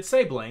 as you did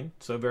say, Blaine,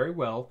 so very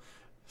well.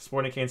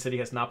 Sporting Kansas City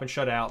has not been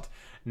shut out.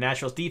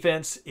 Nashville's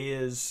defense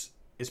is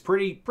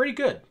pretty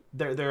good.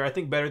 They're I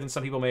think better than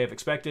some people may have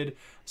expected.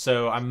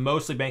 So I'm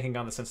mostly banking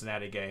on the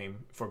Cincinnati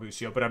game for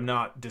Busio, but I'm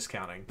not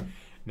discounting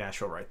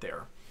Nashville right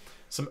there.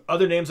 Some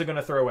other names I'm going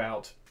to throw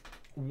out.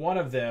 One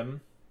of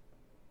them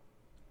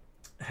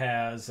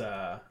has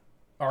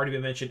already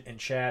been mentioned in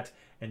chat,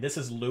 and this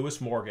is Lewis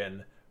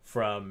Morgan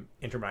from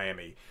Inter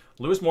Miami.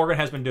 Lewis Morgan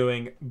has been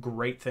doing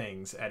great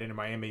things at Inter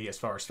Miami as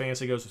far as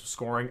fantasy goes,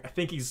 scoring. I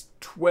think he's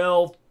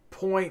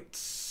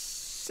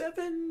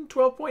 12.7,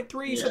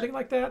 12.3, something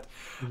like that.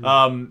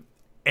 Mm-hmm.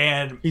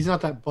 And he's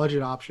not that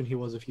budget option he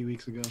was a few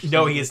weeks ago.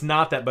 No, he is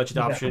not that budget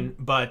option,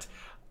 but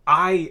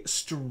I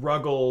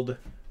struggled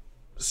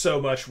so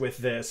much with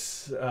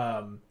this.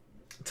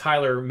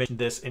 Tyler mentioned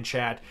this in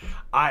chat.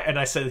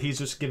 I said he's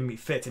just giving me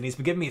fits, and he's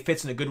been giving me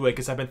fits in a good way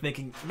because I've been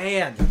thinking,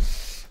 man,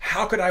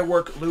 how could I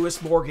work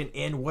Lewis Morgan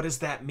in? What does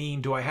that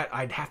mean?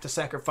 I'd have to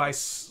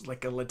sacrifice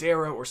like a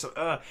Ladero or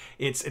so.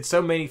 It's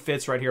so many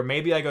fits right here.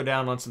 Maybe I go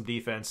down on some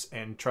defense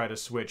and try to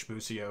switch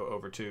Busio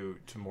over to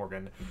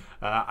Morgan.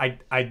 I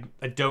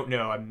don't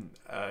know.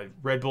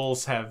 Red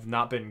Bulls have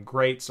not been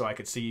great, so I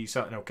could see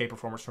an okay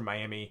performance from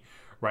Miami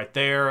right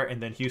there,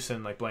 and then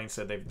Houston, like Blaine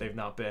said, they've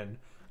not been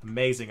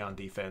amazing on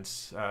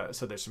defense.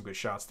 So there's some good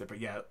shots there.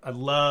 But yeah, I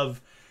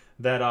love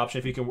that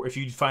option. If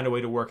you find a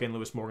way to work in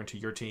Lewis Morgan to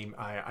your team,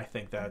 I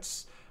think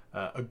that's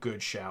a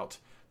good shout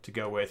to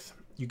go with.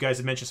 You guys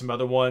have mentioned some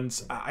other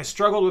ones. I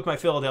struggled with my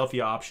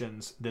Philadelphia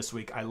options this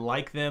week. I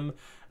like them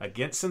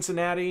against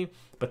Cincinnati,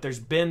 but there's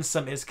been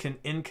some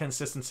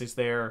inconsistencies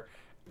there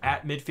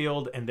at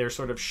midfield, and they're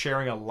sort of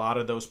sharing a lot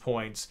of those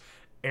points.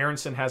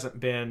 Aronson hasn't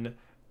been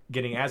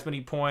getting as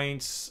many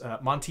points.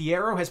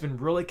 Monteiro has been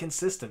really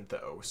consistent,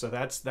 though. So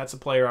that's a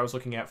player I was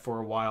looking at for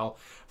a while.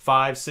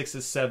 5s, 6s,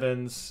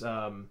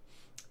 7s.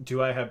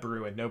 Do I have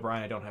Bruin? No,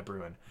 Brian, I don't have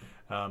Bruin.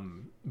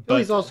 But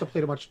he's also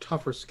played a much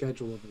tougher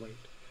schedule of late.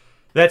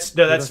 That's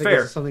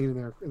fair. Something in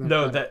there.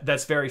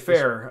 That's very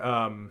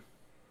fair.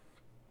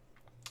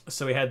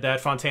 So we had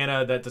that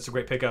Fontana. That's a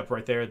great pickup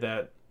right there.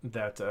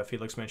 That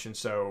Felix mentioned.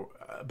 So,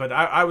 but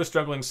I was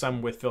struggling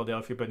some with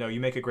Philadelphia. But no, you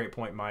make a great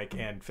point, Mike.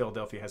 And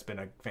Philadelphia has been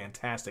a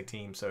fantastic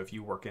team. So if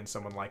you work in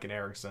someone like an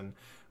Erickson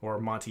or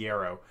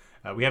Monteiro,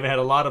 we haven't had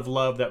a lot of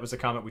love. That was a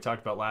comment we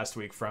talked about last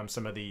week from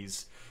some of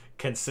these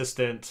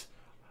consistent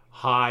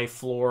high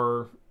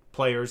floor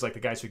players, like the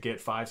guys who get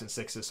 5s and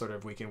 6s sort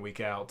of week in, week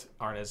out,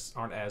 aren't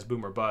as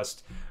boom or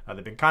bust.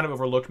 They've been kind of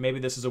overlooked. Maybe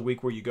this is a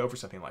week where you go for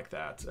something like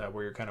that,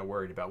 where you're kind of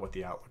worried about what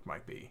the outlook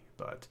might be.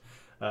 But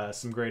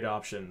some great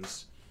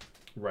options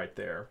right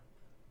there.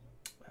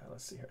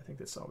 Let's see here. I think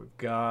that's all we've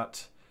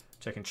got.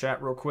 Checking chat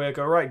real quick.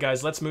 All right,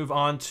 guys, let's move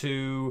on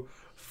to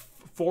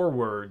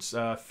forwards.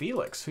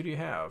 Felix, who do you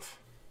have?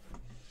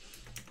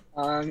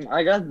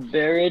 I got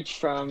Barrage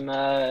from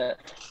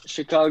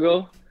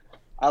Chicago.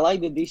 I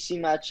like the DC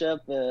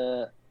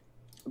matchup.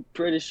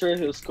 Pretty sure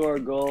he'll score a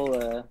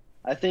goal.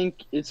 I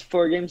think it's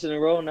 4 games in a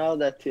row now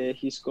that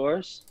he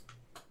scores.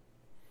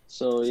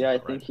 So yeah, I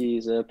think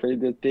he's a pretty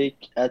good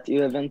pick at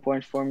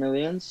 11.4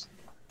 millions.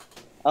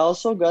 I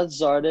also got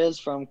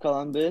Zardes from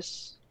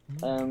Columbus.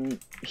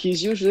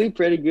 He's usually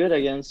pretty good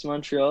against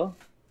Montreal,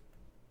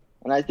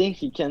 and I think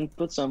he can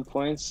put some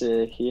points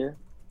here.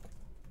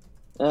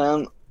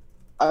 I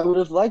would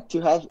have liked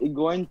to have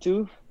Egoin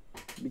too,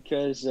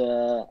 because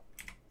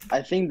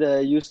I think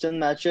the Houston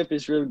matchup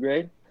is real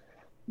great,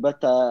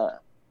 but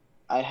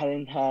I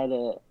hadn't had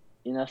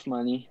enough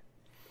money.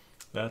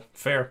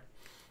 Fair.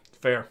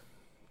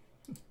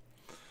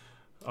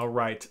 All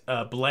right,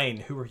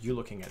 Blaine, who are you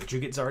looking at? Did you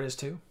get Zardes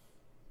too?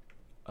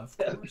 Of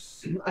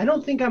course. I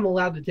don't think I'm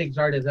allowed to take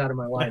Zardes out of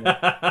my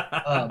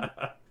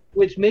lineup.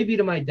 which may be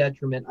to my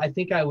detriment. I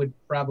think I would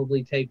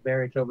probably take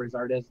Beric over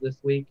Zardes this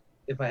week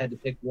if I had to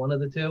pick one of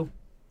the two.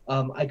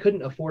 I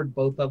couldn't afford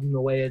both of them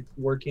the way it's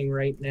working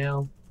right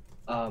now.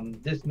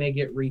 This may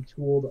get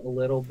retooled a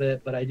little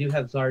bit, but I do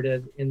have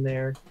Zardes in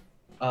there.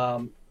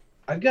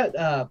 I've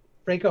got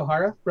Franco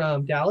Jara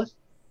from Dallas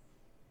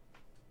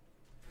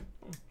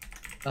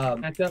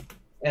matchup,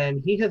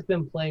 and he has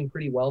been playing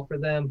pretty well for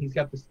them. He's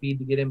got the speed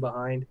to get in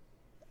behind,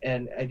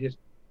 and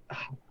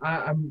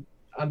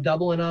I'm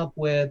doubling up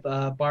with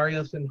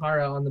Barrios and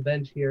Jara on the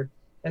bench here.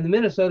 And the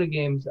Minnesota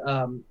game's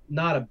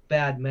not a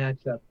bad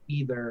matchup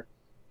either,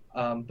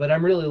 but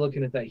I'm really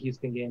looking at that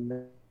Houston game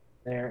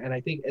there. And I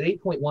think at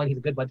 8.1, he's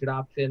a good budget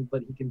option,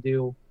 but he can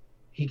do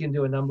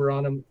a number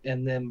on him.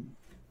 And then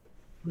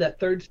that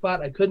third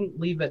spot, I couldn't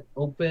leave it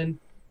open.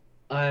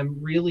 I'm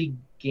really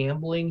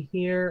gambling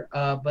here,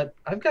 but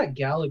I've got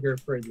Gallagher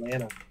for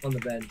Atlanta on the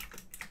bench.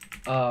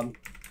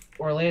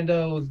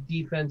 Orlando's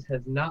defense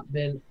has not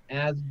been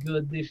as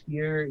good this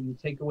year. You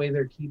take away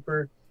their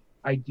keeper,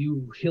 I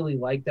do really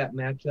like that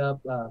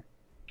matchup.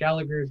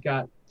 Gallagher's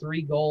got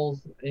 3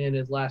 goals in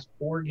his last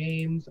 4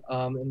 games.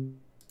 And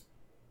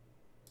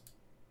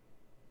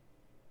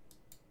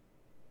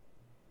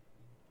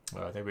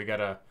well, I think we got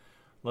a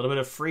little bit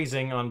of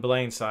freezing on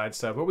Blaine's side.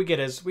 So what we get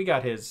is we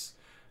got his.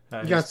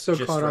 You got so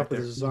caught up with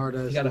his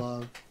Zardes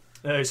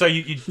love. So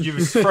you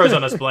froze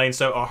on us, Blaine.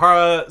 So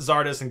O'Hara,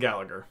 Zardes, and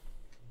Gallagher.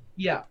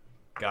 Yeah.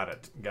 Got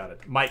it.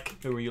 Mike,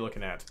 who were you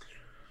looking at?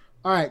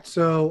 All right,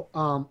 so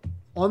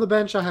on the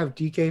bench I have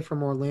DK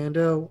from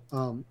Orlando.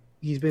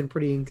 He's been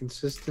pretty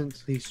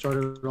inconsistent. He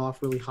started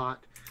off really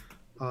hot.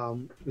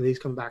 He's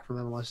come back from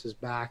MLS, is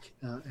back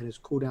and has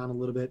cooled down a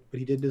little bit. But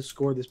he did just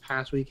score this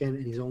past weekend,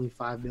 and he's only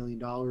 $5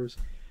 million.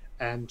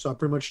 And so I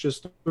pretty much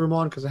just threw him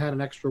on because I had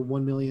an extra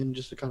 $1 million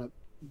just to kind of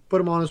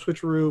put him on a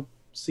switcheroo,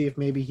 see if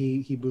maybe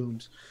he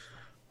booms.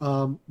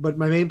 But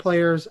my main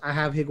players, I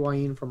have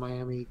Higuain from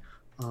Miami.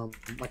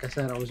 Like I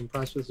said, I was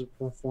impressed with his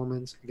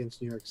performance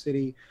against New York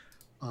City.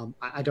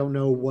 I don't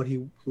know what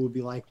he would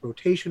be like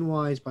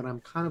rotation-wise, but I'm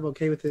kind of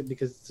okay with it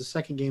because it's the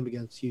second game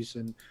against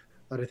Houston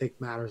that I think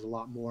matters a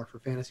lot more for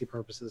fantasy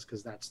purposes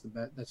because that's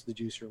the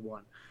juicier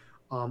one.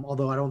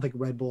 Although I don't think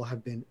Red Bull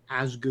have been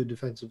as good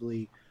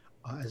defensively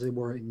as they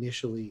were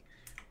initially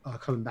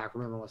coming back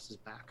from MLS's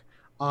back.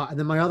 And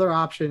then my other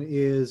option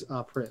is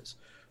Priz.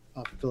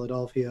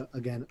 Philadelphia,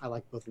 again, I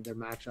like both of their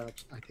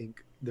matchups. I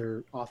think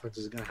their offense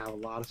is going to have a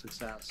lot of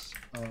success,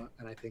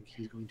 and I think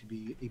he's going to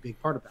be a big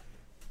part of that.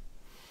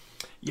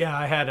 Yeah,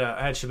 I had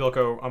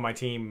Shabilko on my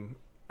team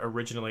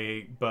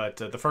originally, but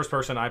the first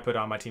person I put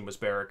on my team was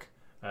Beric.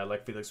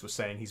 Like Felix was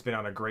saying, he's been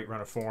on a great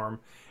run of form,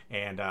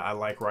 and I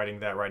like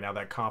riding that right now,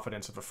 that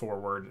confidence of a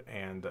forward.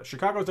 And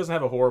Chicago doesn't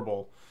have a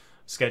horrible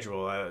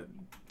schedule.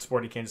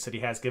 Sporting Kansas City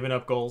has given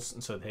up goals,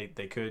 and so they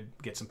could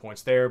get some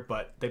points there,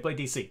 but they play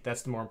DC.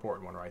 That's the more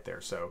important one right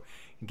there. So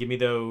give me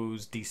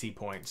those DC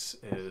points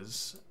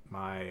is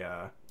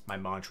my my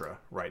mantra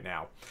right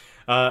now.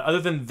 Other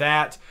than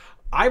that,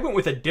 I went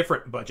with a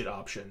different budget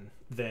option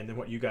than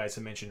what you guys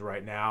have mentioned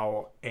right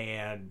now,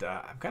 and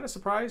I'm kind of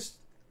surprised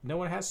no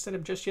one has said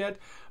him just yet,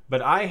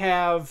 but I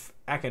have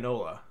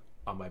Akinola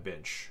on my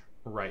bench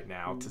right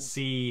now to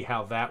see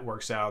how that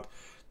works out.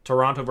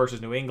 Toronto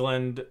versus New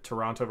England,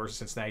 Toronto versus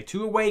Cincinnati,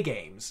 2 away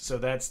games. So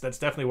that's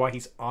definitely why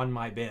he's on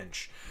my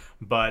bench.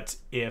 But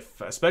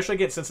if, especially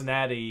against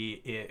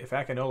Cincinnati, if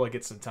Akinola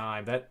gets some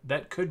time,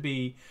 that could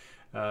be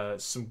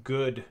some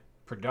good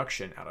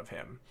production out of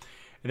him.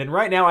 And then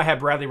right now I have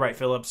Bradley Wright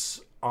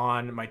Phillips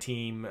on my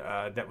team.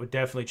 That would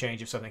definitely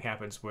change if something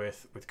happens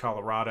with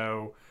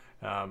Colorado.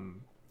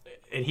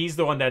 And he's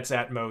the one that's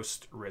at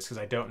most risk because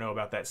I don't know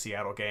about that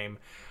Seattle game.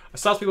 I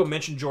saw some people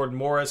mention Jordan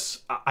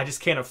Morris. I just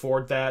can't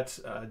afford that.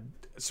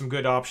 Some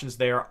good options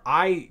there.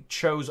 I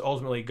chose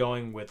ultimately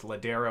going with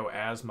Ladero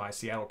as my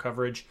Seattle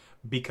coverage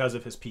because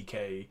of his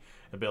PK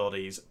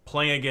abilities.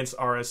 Playing against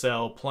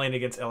RSL, playing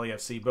against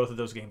LAFC, both of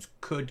those games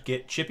could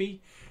get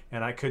chippy,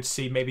 and I could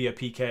see maybe a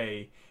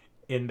PK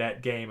in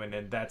that game, and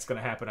then that's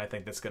going to happen. I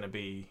think that's going to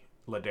be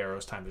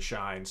Ladero's time to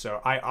shine. So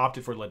I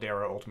opted for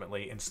Ladero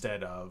ultimately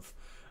instead of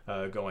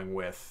going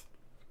with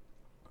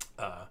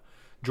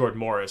Jordan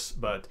Morris.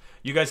 But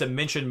you guys have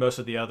mentioned most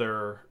of the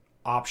other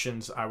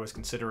options I was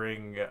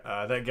considering.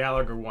 That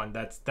Gallagher one,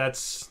 that's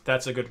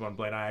a good one,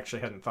 Blaine. I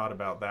actually hadn't thought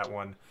about that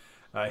one.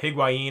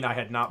 Higuain, I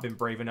had not been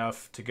brave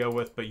enough to go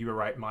with, but you were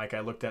right, Mike. I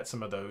looked at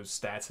some of those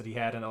stats that he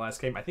had in the last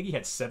game. I think he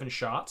had 7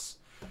 shots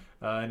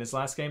in his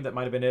last game. That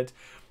might have been it.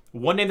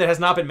 One name that has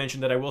not been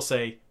mentioned that I will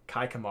say,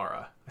 Kai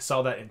Kamara. I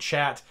saw that in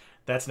chat.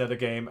 That's another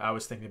game I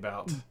was thinking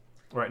about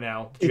right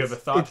now. Do you have a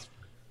thought?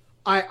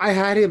 I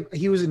had him.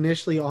 He was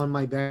initially on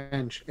my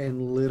bench,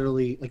 and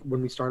literally, like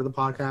when we started the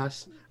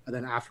podcast, and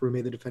then after we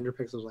made the defender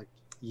picks, I was like,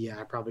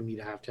 "Yeah, I probably need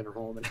to have Tanner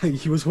Holm." And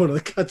he was one of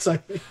the cuts I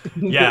made.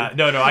 Yeah,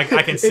 no, I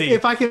can see.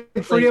 If I can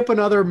free up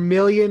another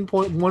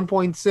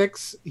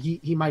 1.6,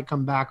 he might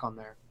come back on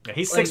there. Yeah,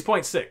 he's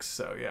 6.6,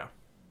 so yeah.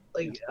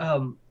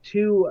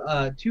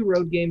 two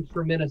road games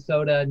for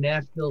Minnesota.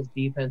 Nashville's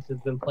defense has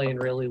been playing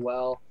really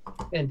well,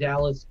 and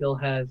Dallas still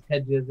has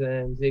Hedges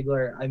and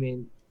Ziegler. I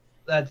mean,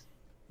 that's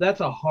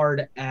a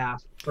hard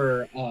ask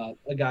for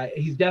a guy.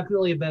 He's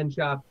definitely a bench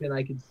option.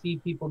 I could see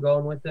people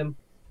going with him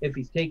if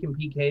he's taking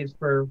PKs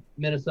for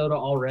Minnesota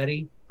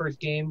already first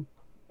game,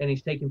 and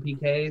he's taking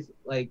PKs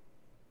like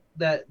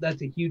that.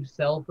 That's a huge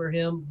sell for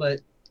him,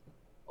 but.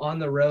 On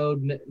the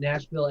road,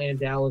 Nashville and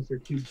Dallas are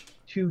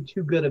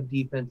too good of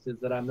defenses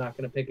that I'm not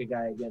going to pick a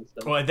guy against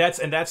them. Well, and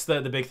that's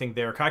the big thing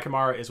there. Kai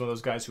Kamara is one of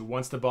those guys who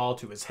wants the ball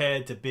to his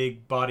head, to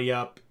big body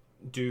up,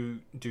 do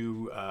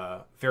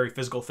very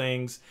physical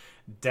things.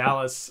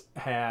 Dallas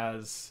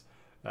has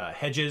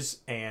Hedges,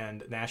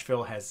 and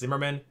Nashville has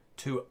Zimmerman,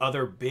 two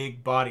other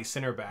big body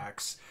center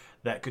backs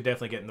that could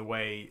definitely get in the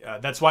way.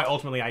 That's why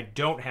ultimately I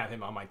don't have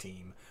him on my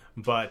team.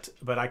 But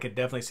I could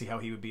definitely see how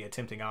he would be a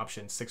tempting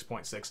option.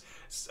 6.6,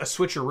 a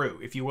switcheroo.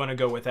 If you want to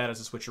go with that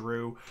as a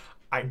switcheroo,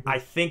 I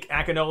think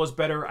Akinola is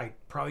better. I'd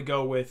probably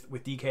go with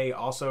DK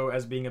also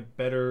as being a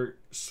better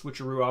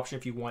switcheroo option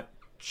if you want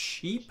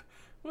cheap.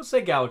 We'll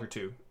say Gallagher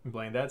too,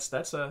 Blaine. That's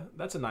a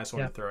nice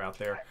one to throw out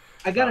there.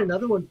 I got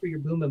another one for your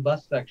boom and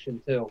bust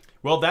section too.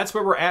 Well, that's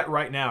where we're at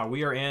right now.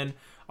 We are in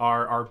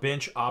our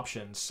bench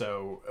options.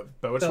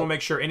 But I just want to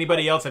make sure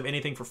anybody else have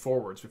anything for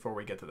forwards before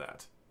we get to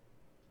that.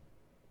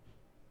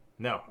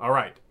 No. All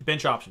right.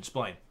 Bench options.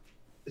 Explain.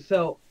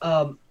 So,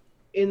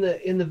 in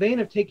the vein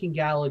of taking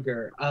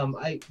Gallagher,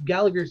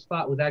 Gallagher's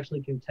spot was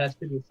actually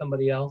contested with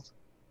somebody else,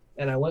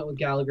 and I went with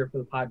Gallagher for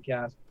the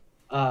podcast.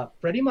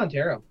 Freddie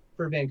Montero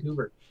for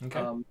Vancouver.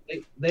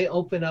 Okay. They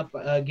open up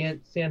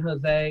against San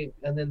Jose,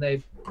 and then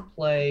they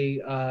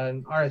play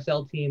an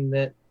RSL team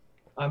that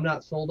I'm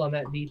not sold on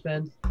that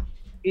defense.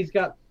 He's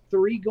got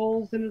 3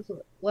 goals in his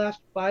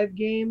last 5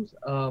 games.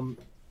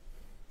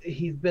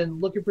 He's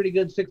been looking pretty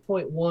good,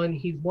 6.1.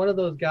 He's one of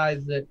those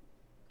guys that,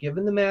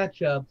 given the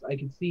matchups, I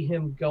could see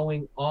him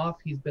going off.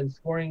 He's been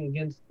scoring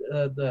against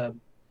the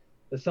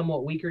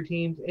somewhat weaker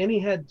teams, and he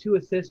had 2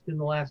 assists in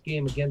the last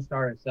game against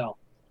RSL.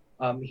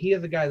 He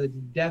is a guy that's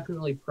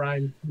definitely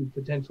primed to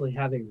potentially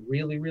have a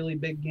really, really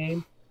big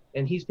game,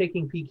 and he's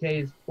taking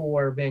PKs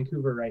for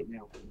Vancouver right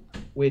now,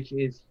 which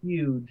is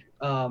huge.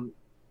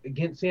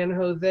 Against San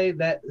Jose,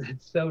 that's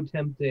so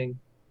tempting.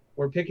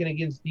 We're picking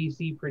against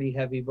DC pretty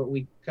heavy, but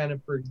we kind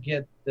of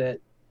forget that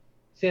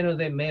San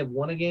Jose may have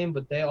won a game,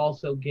 but they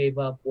also gave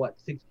up,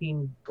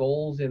 16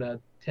 goals in a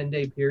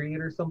 10-day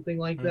period or something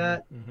like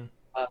that.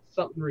 Mm-hmm.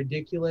 Something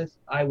ridiculous.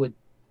 I would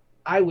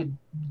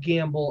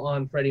gamble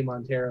on Freddie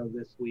Montero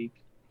this week.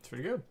 That's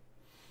pretty good.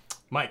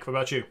 Mike, what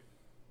about you?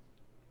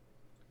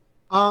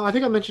 I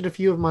think I mentioned a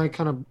few of my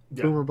kind of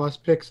boomer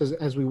bust picks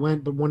as we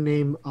went, but one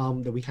name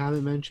that we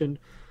haven't mentioned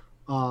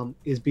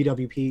is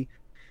BWP.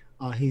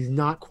 He's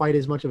not quite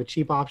as much of a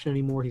cheap option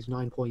anymore. He's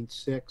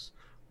 9.6,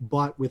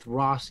 but with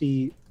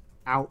Rossi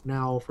out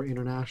now for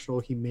international,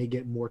 he may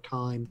get more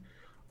time.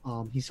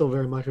 He's still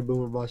very much a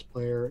boomer bust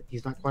player.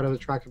 He's not quite as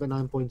attractive at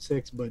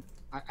 9.6, but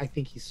I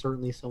think he's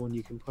certainly someone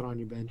you can put on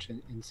your bench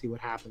and see what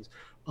happens.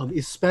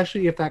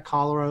 Especially if that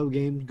Colorado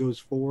game goes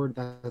forward,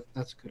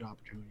 that's a good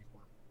opportunity for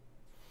him.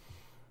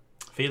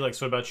 Felix,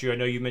 what about you? I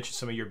know you mentioned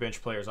some of your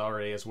bench players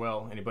already as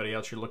well. Anybody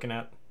else you're looking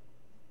at?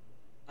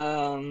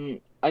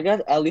 I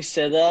got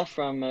Aliseda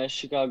from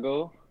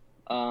Chicago.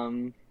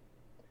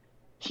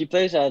 He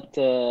plays at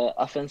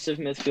offensive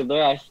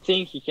midfielder. I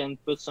think he can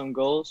put some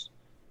goals,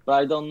 but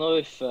I don't know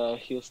if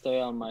he'll stay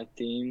on my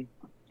team.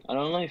 I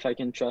don't know if I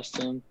can trust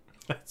him.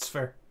 That's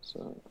fair.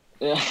 So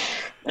yeah,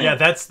 yeah,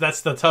 that's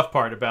the tough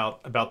part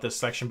about this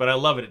section, but I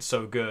love it. It's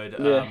so good.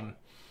 Yeah.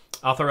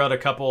 I'll throw out a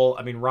couple.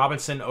 I mean,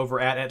 Robinson over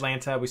at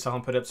Atlanta, we saw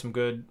him put up some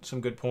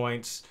good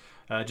points.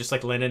 Just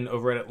like Lennon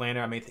over at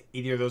Atlanta. I mean,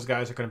 either of those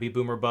guys are going to be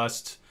boom or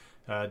bust.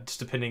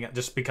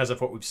 Just because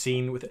of what we've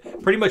seen with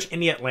pretty much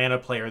any Atlanta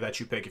player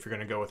that you pick. If you're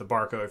going to go with a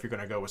Barco, if you're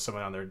going to go with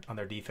someone on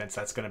their defense,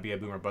 that's going to be a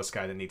boom or bust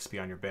guy that needs to be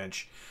on your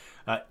bench.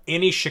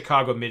 Any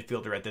Chicago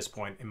midfielder at this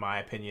point, in my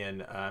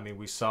opinion, I mean,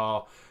 we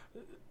saw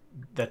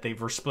that they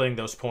were splitting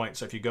those points.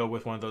 So if you go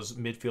with one of those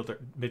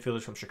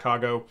midfielders from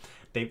Chicago,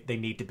 they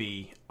need to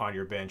be on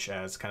your bench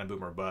as kind of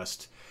boom or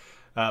bust.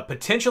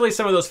 Potentially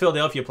some of those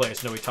Philadelphia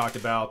players, we talked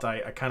about.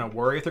 I kind of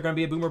worry if they're going to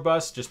be a boom or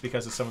bust just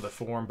because of some of the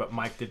form, but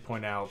Mike did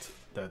point out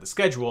the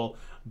schedule,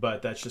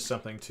 but that's just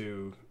something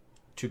to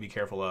be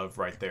careful of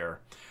right there.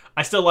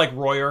 I still like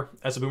Royer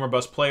as a boom or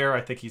bust player. I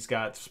think he's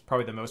got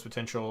probably the most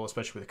potential,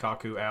 especially with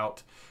Kaku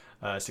out,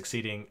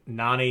 succeeding.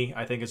 Nani,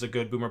 I think, is a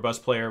good boom or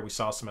bust player. We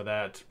saw some of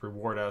that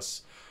reward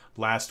us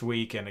last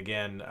week, and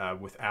again,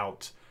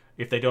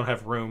 if they don't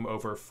have room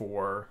over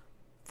for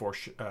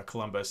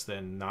Columbus,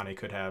 then Nani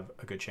could have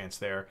a good chance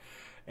there.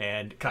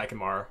 And Kai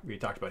Kamara, we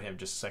talked about him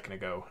just a second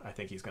ago. I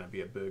think he's going to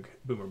be a big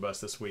boomer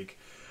bust this week.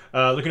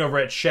 Looking over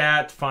at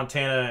chat,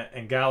 Fontana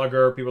and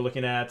Gallagher, people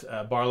looking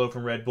at Barlow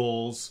from Red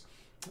Bulls,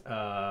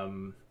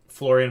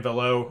 Florian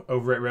Velo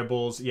over at Red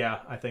Bulls. Yeah,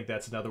 I think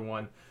that's another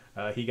one.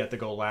 He got the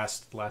goal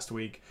last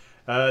week.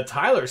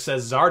 Tyler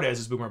says Zardes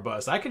is boomer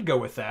bust. I could go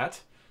with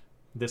that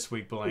this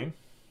week, Blaine.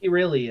 He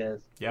really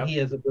is. Yep. He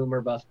is a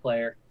boomer bust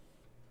player.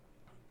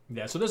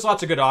 Yeah, so there's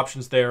lots of good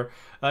options there,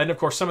 and of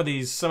course some of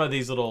these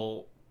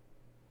little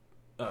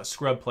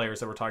scrub players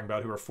that we're talking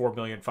about who are 4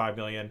 million, 5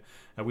 million,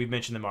 we've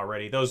mentioned them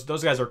already. Those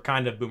guys are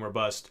kind of boomer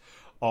bust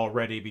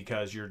already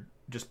because you're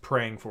just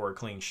praying for a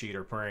clean sheet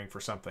or praying for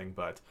something.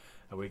 But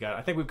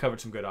I think we've covered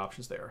some good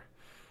options there.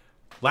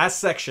 Last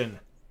section,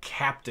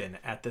 captain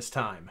at this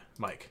time,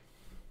 Mike.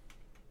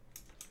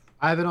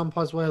 I have it on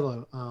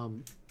Pozuelo.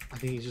 I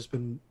think he's just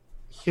been.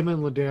 Him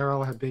and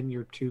Ladero have been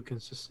your two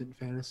consistent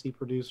fantasy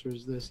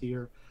producers this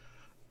year.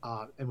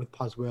 And with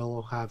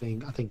Pozuelo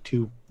having, I think,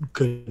 two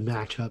good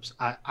matchups,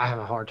 I have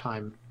a hard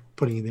time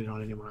putting it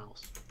on anyone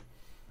else.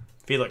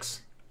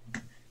 Felix.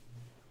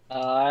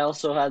 I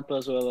also had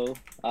Pozuelo.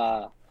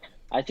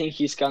 I think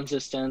he's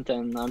consistent,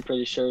 and I'm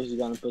pretty sure he's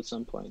going to put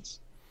some points.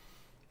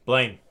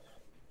 Blaine.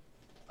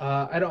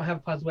 I don't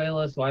have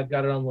Pozuelo, so I've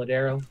got it on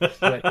Ladero.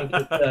 So I think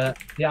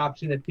it's the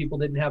option if people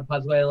didn't have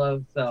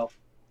Pozuelo. So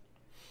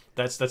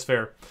that's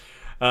fair.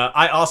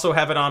 I also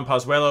have it on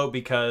Pozuelo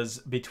because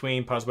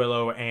between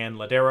Pozuelo and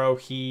Ladero,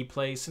 he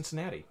plays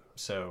Cincinnati.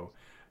 So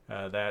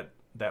that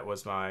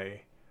was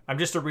my. I'm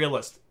just a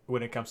realist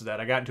when it comes to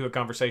that. I got into a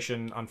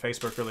conversation on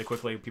Facebook really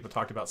quickly. People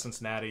talked about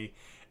Cincinnati,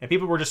 and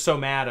people were just so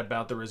mad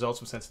about the results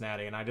from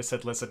Cincinnati. And I just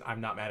said, listen, I'm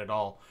not mad at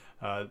all.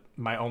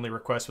 My only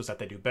request was that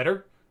they do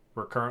better.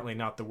 We're currently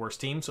not the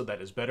worst team, so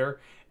that is better.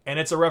 And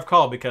it's a rough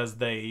call because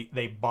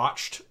they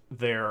botched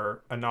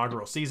their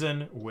inaugural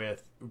season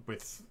with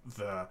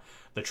the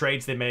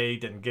trades they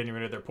made and getting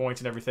rid of their points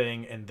and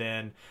everything. And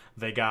then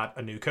they got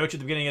a new coach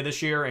at the beginning of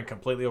this year and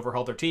completely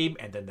overhauled their team.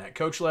 And then that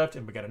coach left,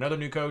 and we got another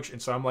new coach.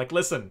 And so I'm like,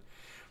 listen,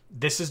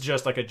 this is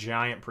just like a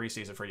giant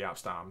preseason for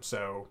Yapstam.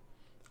 So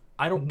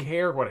I don't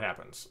care what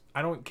happens.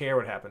 I don't care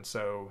what happens.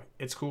 So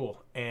it's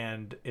cool,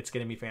 and it's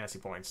getting me fantasy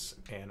points,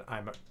 and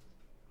I'm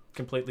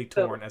completely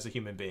torn as a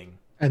human being.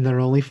 And they're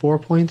only 4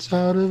 points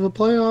out of a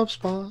playoff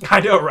spot. I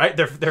know, right?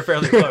 They're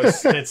fairly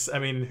close. I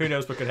mean, who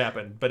knows what could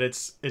happen, but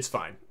it's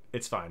fine.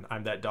 It's fine.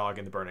 I'm that dog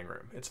in the burning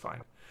room. It's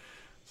fine.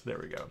 So there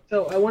we go.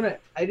 So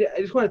I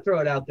just want to throw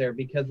it out there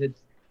because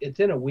it's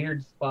in a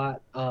weird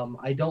spot.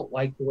 I don't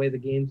like the way the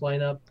games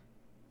line up,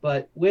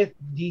 but with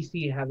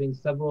DC having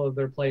several of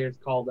their players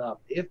called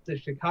up, if the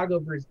Chicago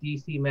versus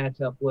DC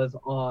matchup was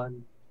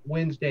on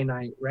Wednesday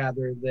night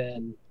rather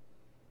than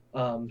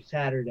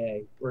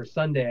Saturday or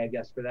Sunday, I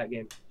guess, for that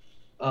game,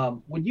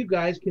 would you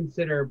guys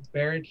consider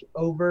Beric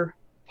over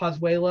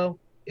Pozuelo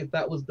if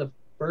that was the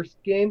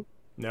first game?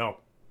 No.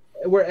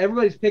 Where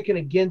everybody's picking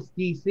against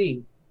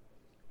DC.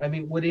 I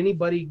mean, would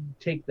anybody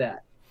take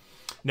that?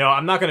 No,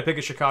 I'm not going to pick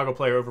a Chicago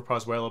player over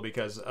Pozuelo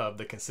because of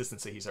the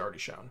consistency he's already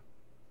shown.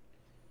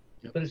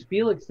 But as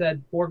Felix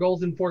said, 4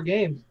 goals in 4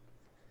 games.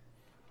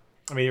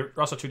 I mean, you're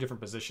also two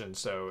different positions,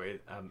 so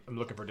I'm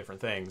looking for different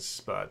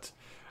things. But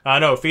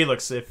no,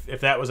 Felix,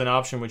 if that was an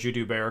option, would you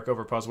do Beric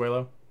over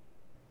Pozuelo?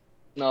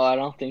 No, I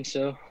don't think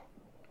so.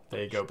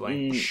 There you go,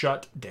 Blaine.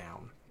 Shut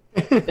down.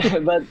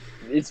 But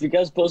it's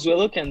because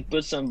Pozuelo can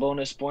put some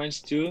bonus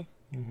points too.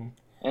 Mm-hmm.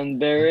 And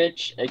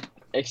Beric,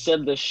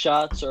 except the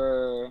shots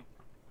or,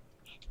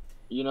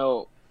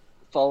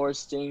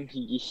 forwards thing,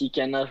 he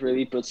cannot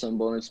really put some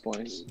bonus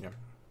points. Yeah.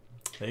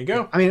 There you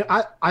go. I mean,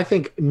 I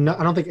think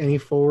I don't think any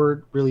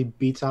forward really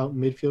beats out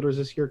midfielders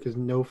this year because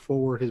no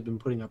forward has been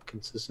putting up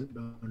consistent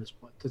bonus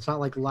points. It's not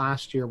like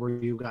last year where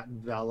you got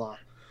Vela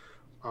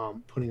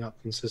putting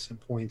up consistent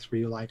points where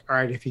you're like, all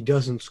right, if he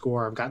doesn't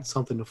score, I've got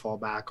something to fall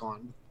back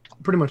on.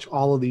 Pretty much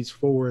all of these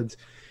forwards,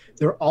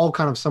 they're all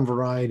kind of some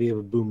variety of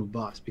a boom or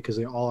bust because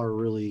they all are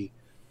really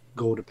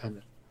goal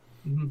dependent.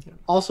 Mm-hmm.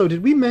 Also,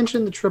 did we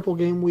mention the triple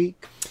game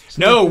week?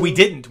 No, we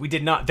didn't. We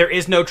did not. There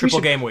is no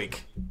triple game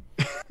week.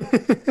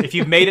 If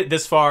you've made it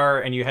this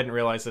far and you hadn't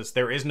realized this,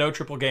 there is no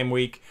triple game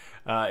week.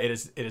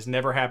 It has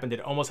never happened.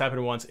 It almost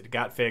happened once. It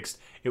got fixed.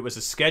 It was a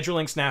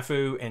scheduling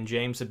snafu, and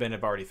James and Ben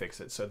have already fixed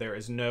it. So there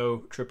is no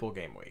triple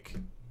game week.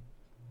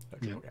 No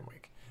triple game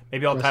week.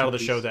 Maybe I'll title the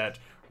show that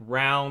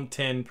Round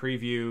 10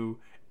 Preview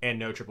and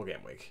No Triple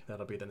Game Week.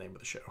 That'll be the name of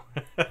the show.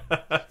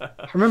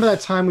 I remember that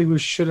time we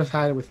should have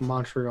had it with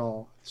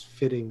Montreal. It's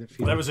fitting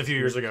that was a few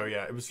years ago,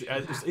 yeah. It was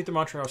either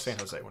Montreal or San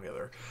Jose, one or the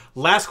other.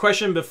 Last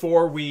question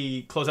before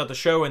we close out the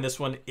show, and this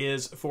one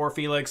is for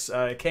Felix.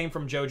 It came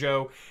from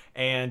JoJo,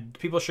 and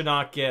people should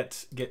not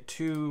get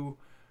too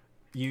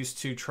used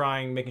to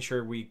making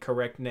sure we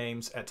correct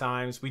names at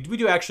times. We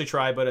do actually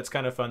try, but it's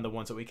kind of fun, the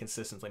ones that we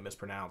consistently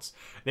mispronounce.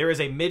 There is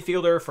a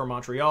midfielder for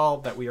Montreal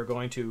that we are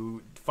going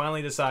to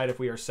finally decide if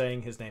we are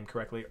saying his name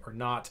correctly or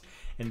not,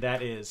 and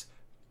that is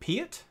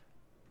Piet?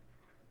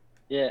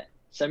 Yeah,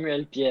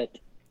 Samuel Piet.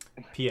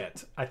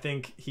 Piet. I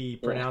think he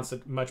pronounced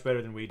it much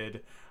better than we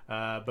did,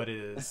 but it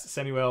is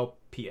Samuel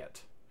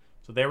Piet.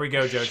 So there we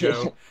go,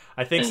 JoJo.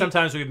 I think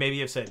sometimes we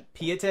maybe have said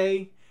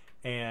Piete,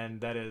 and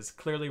that is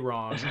clearly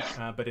wrong,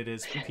 but it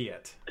is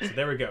Piet. So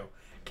there we go.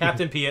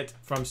 Captain Piet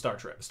from Star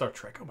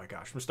Trek. Oh my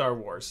gosh, from Star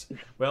Wars.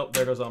 Well,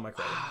 there goes all my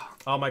credit.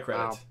 All my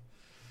credit.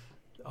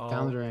 Wow.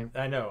 Down the drain.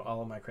 I know,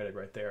 all of my credit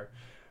right there.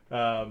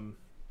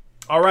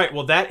 All right,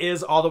 well, that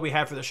is all that we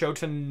have for the show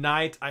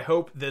tonight. I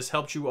hope this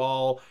helped you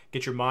all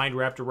get your mind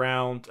wrapped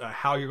around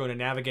how you're going to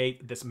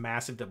navigate this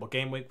massive double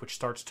game week, which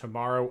starts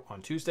tomorrow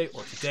on Tuesday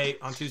or today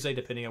on Tuesday,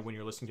 depending on when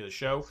you're listening to the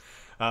show.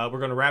 We're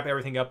going to wrap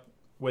everything up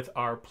with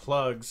our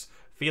plugs.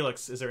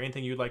 Felix, is there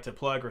anything you'd like to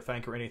plug or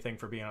thank or anything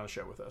for being on the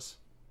show with us?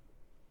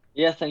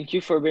 Yeah, thank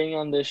you for being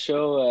on the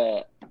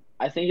show.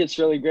 I think it's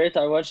really great.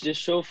 I watched this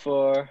show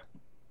for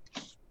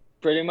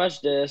pretty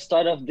much the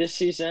start of this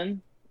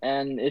season,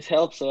 and it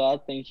helps a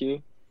lot. Thank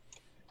you.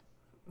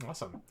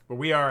 Awesome. Well,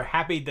 we are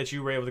happy that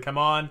you were able to come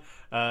on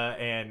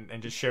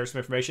and just share some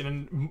information.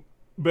 And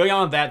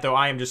beyond that, though,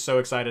 I am just so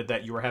excited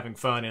that you were having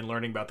fun and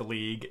learning about the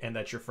league and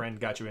that your friend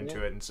got you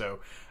into it. And so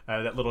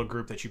that little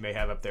group that you may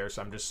have up there.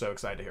 So I'm just so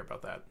excited to hear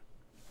about that.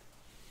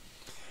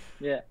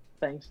 Yeah,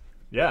 thanks.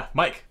 Yeah.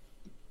 Mike.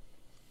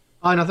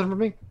 Nothing from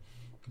me.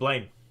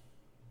 Blaine.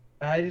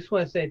 I just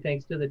want to say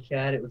thanks to the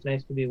chat. It was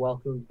nice to be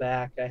welcomed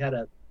back. I had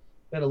a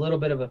little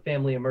bit of a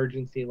family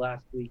emergency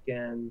last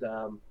weekend.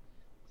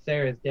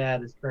 Sarah's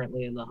dad is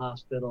currently in the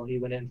hospital. He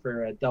went in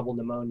for a double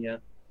pneumonia,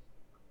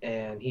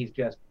 and he's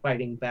just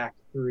fighting back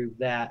through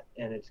that,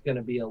 and it's going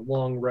to be a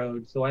long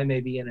road. So I may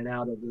be in and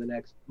out over the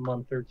next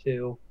month or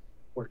two.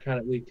 We've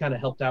kind of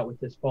helped out with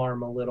this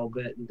farm a little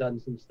bit and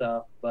done some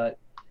stuff, but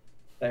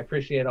I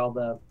appreciate all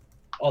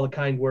the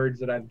kind words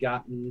that I've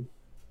gotten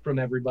from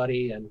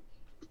everybody, and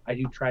I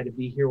do try to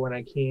be here when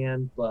I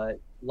can, but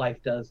life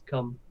does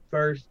come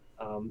first.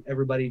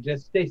 Everybody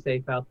just stay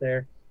safe out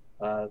there.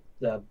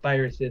 The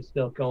virus is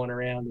still going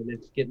around and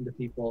it's getting to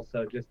people.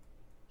 So just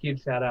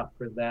huge shout out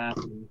for that,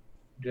 and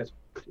just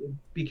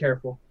be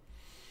careful.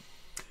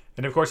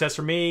 And of course, as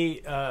for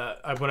me,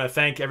 I want to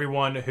thank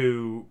everyone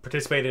who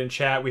participated in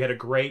chat. We had a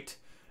great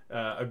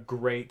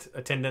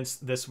attendance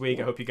this week.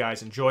 I hope you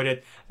guys enjoyed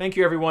it. Thank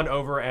you everyone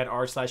over at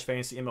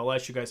r/fantasy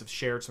MLS. You guys have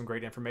shared some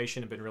great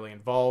information and been really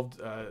involved.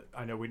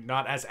 I know we're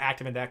not as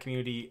active in that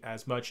community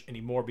as much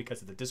anymore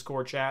because of the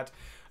Discord chat,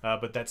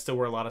 but that's still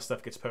where a lot of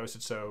stuff gets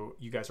posted. So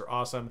you guys are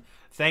awesome.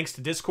 Thanks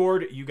to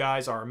Discord. You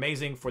guys are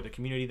amazing for the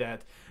community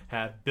that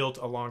have built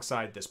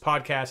alongside this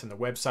podcast and the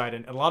website,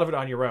 and a lot of it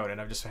on your own.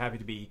 And I'm just happy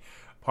to be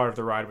part of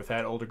the ride with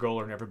that, Older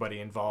Goaler and everybody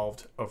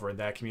involved over in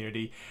that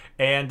community.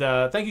 And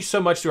thank you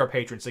so much to our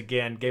patrons.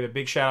 Again, gave a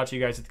big shout out to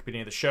you guys at the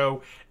beginning of the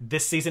show.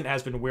 This season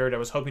has been weird. I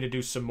was hoping to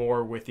do some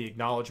more with the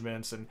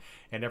acknowledgments and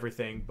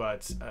everything,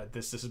 but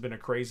this has been a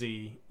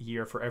crazy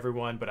year for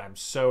everyone, but I'm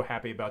so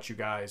happy about you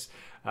guys.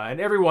 And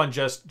everyone,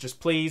 just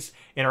please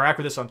interact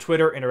with us on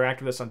Twitter,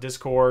 interact with us on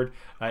Discord,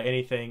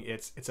 anything.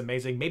 It's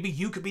amazing. Maybe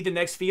you could be the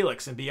next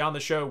Felix and be on the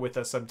show with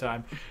us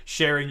sometime,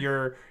 sharing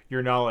your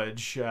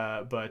knowledge.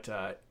 But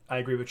I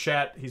agree with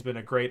chat. He's been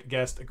a great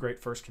guest, a great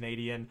first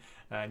Canadian.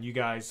 And you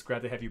guys,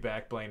 glad to have you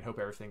back. Blaine, hope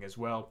everything is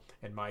well.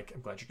 And Mike,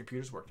 I'm glad your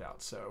computer's worked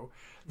out. So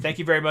thank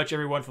you very much,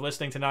 everyone, for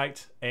listening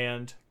tonight,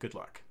 and good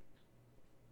luck.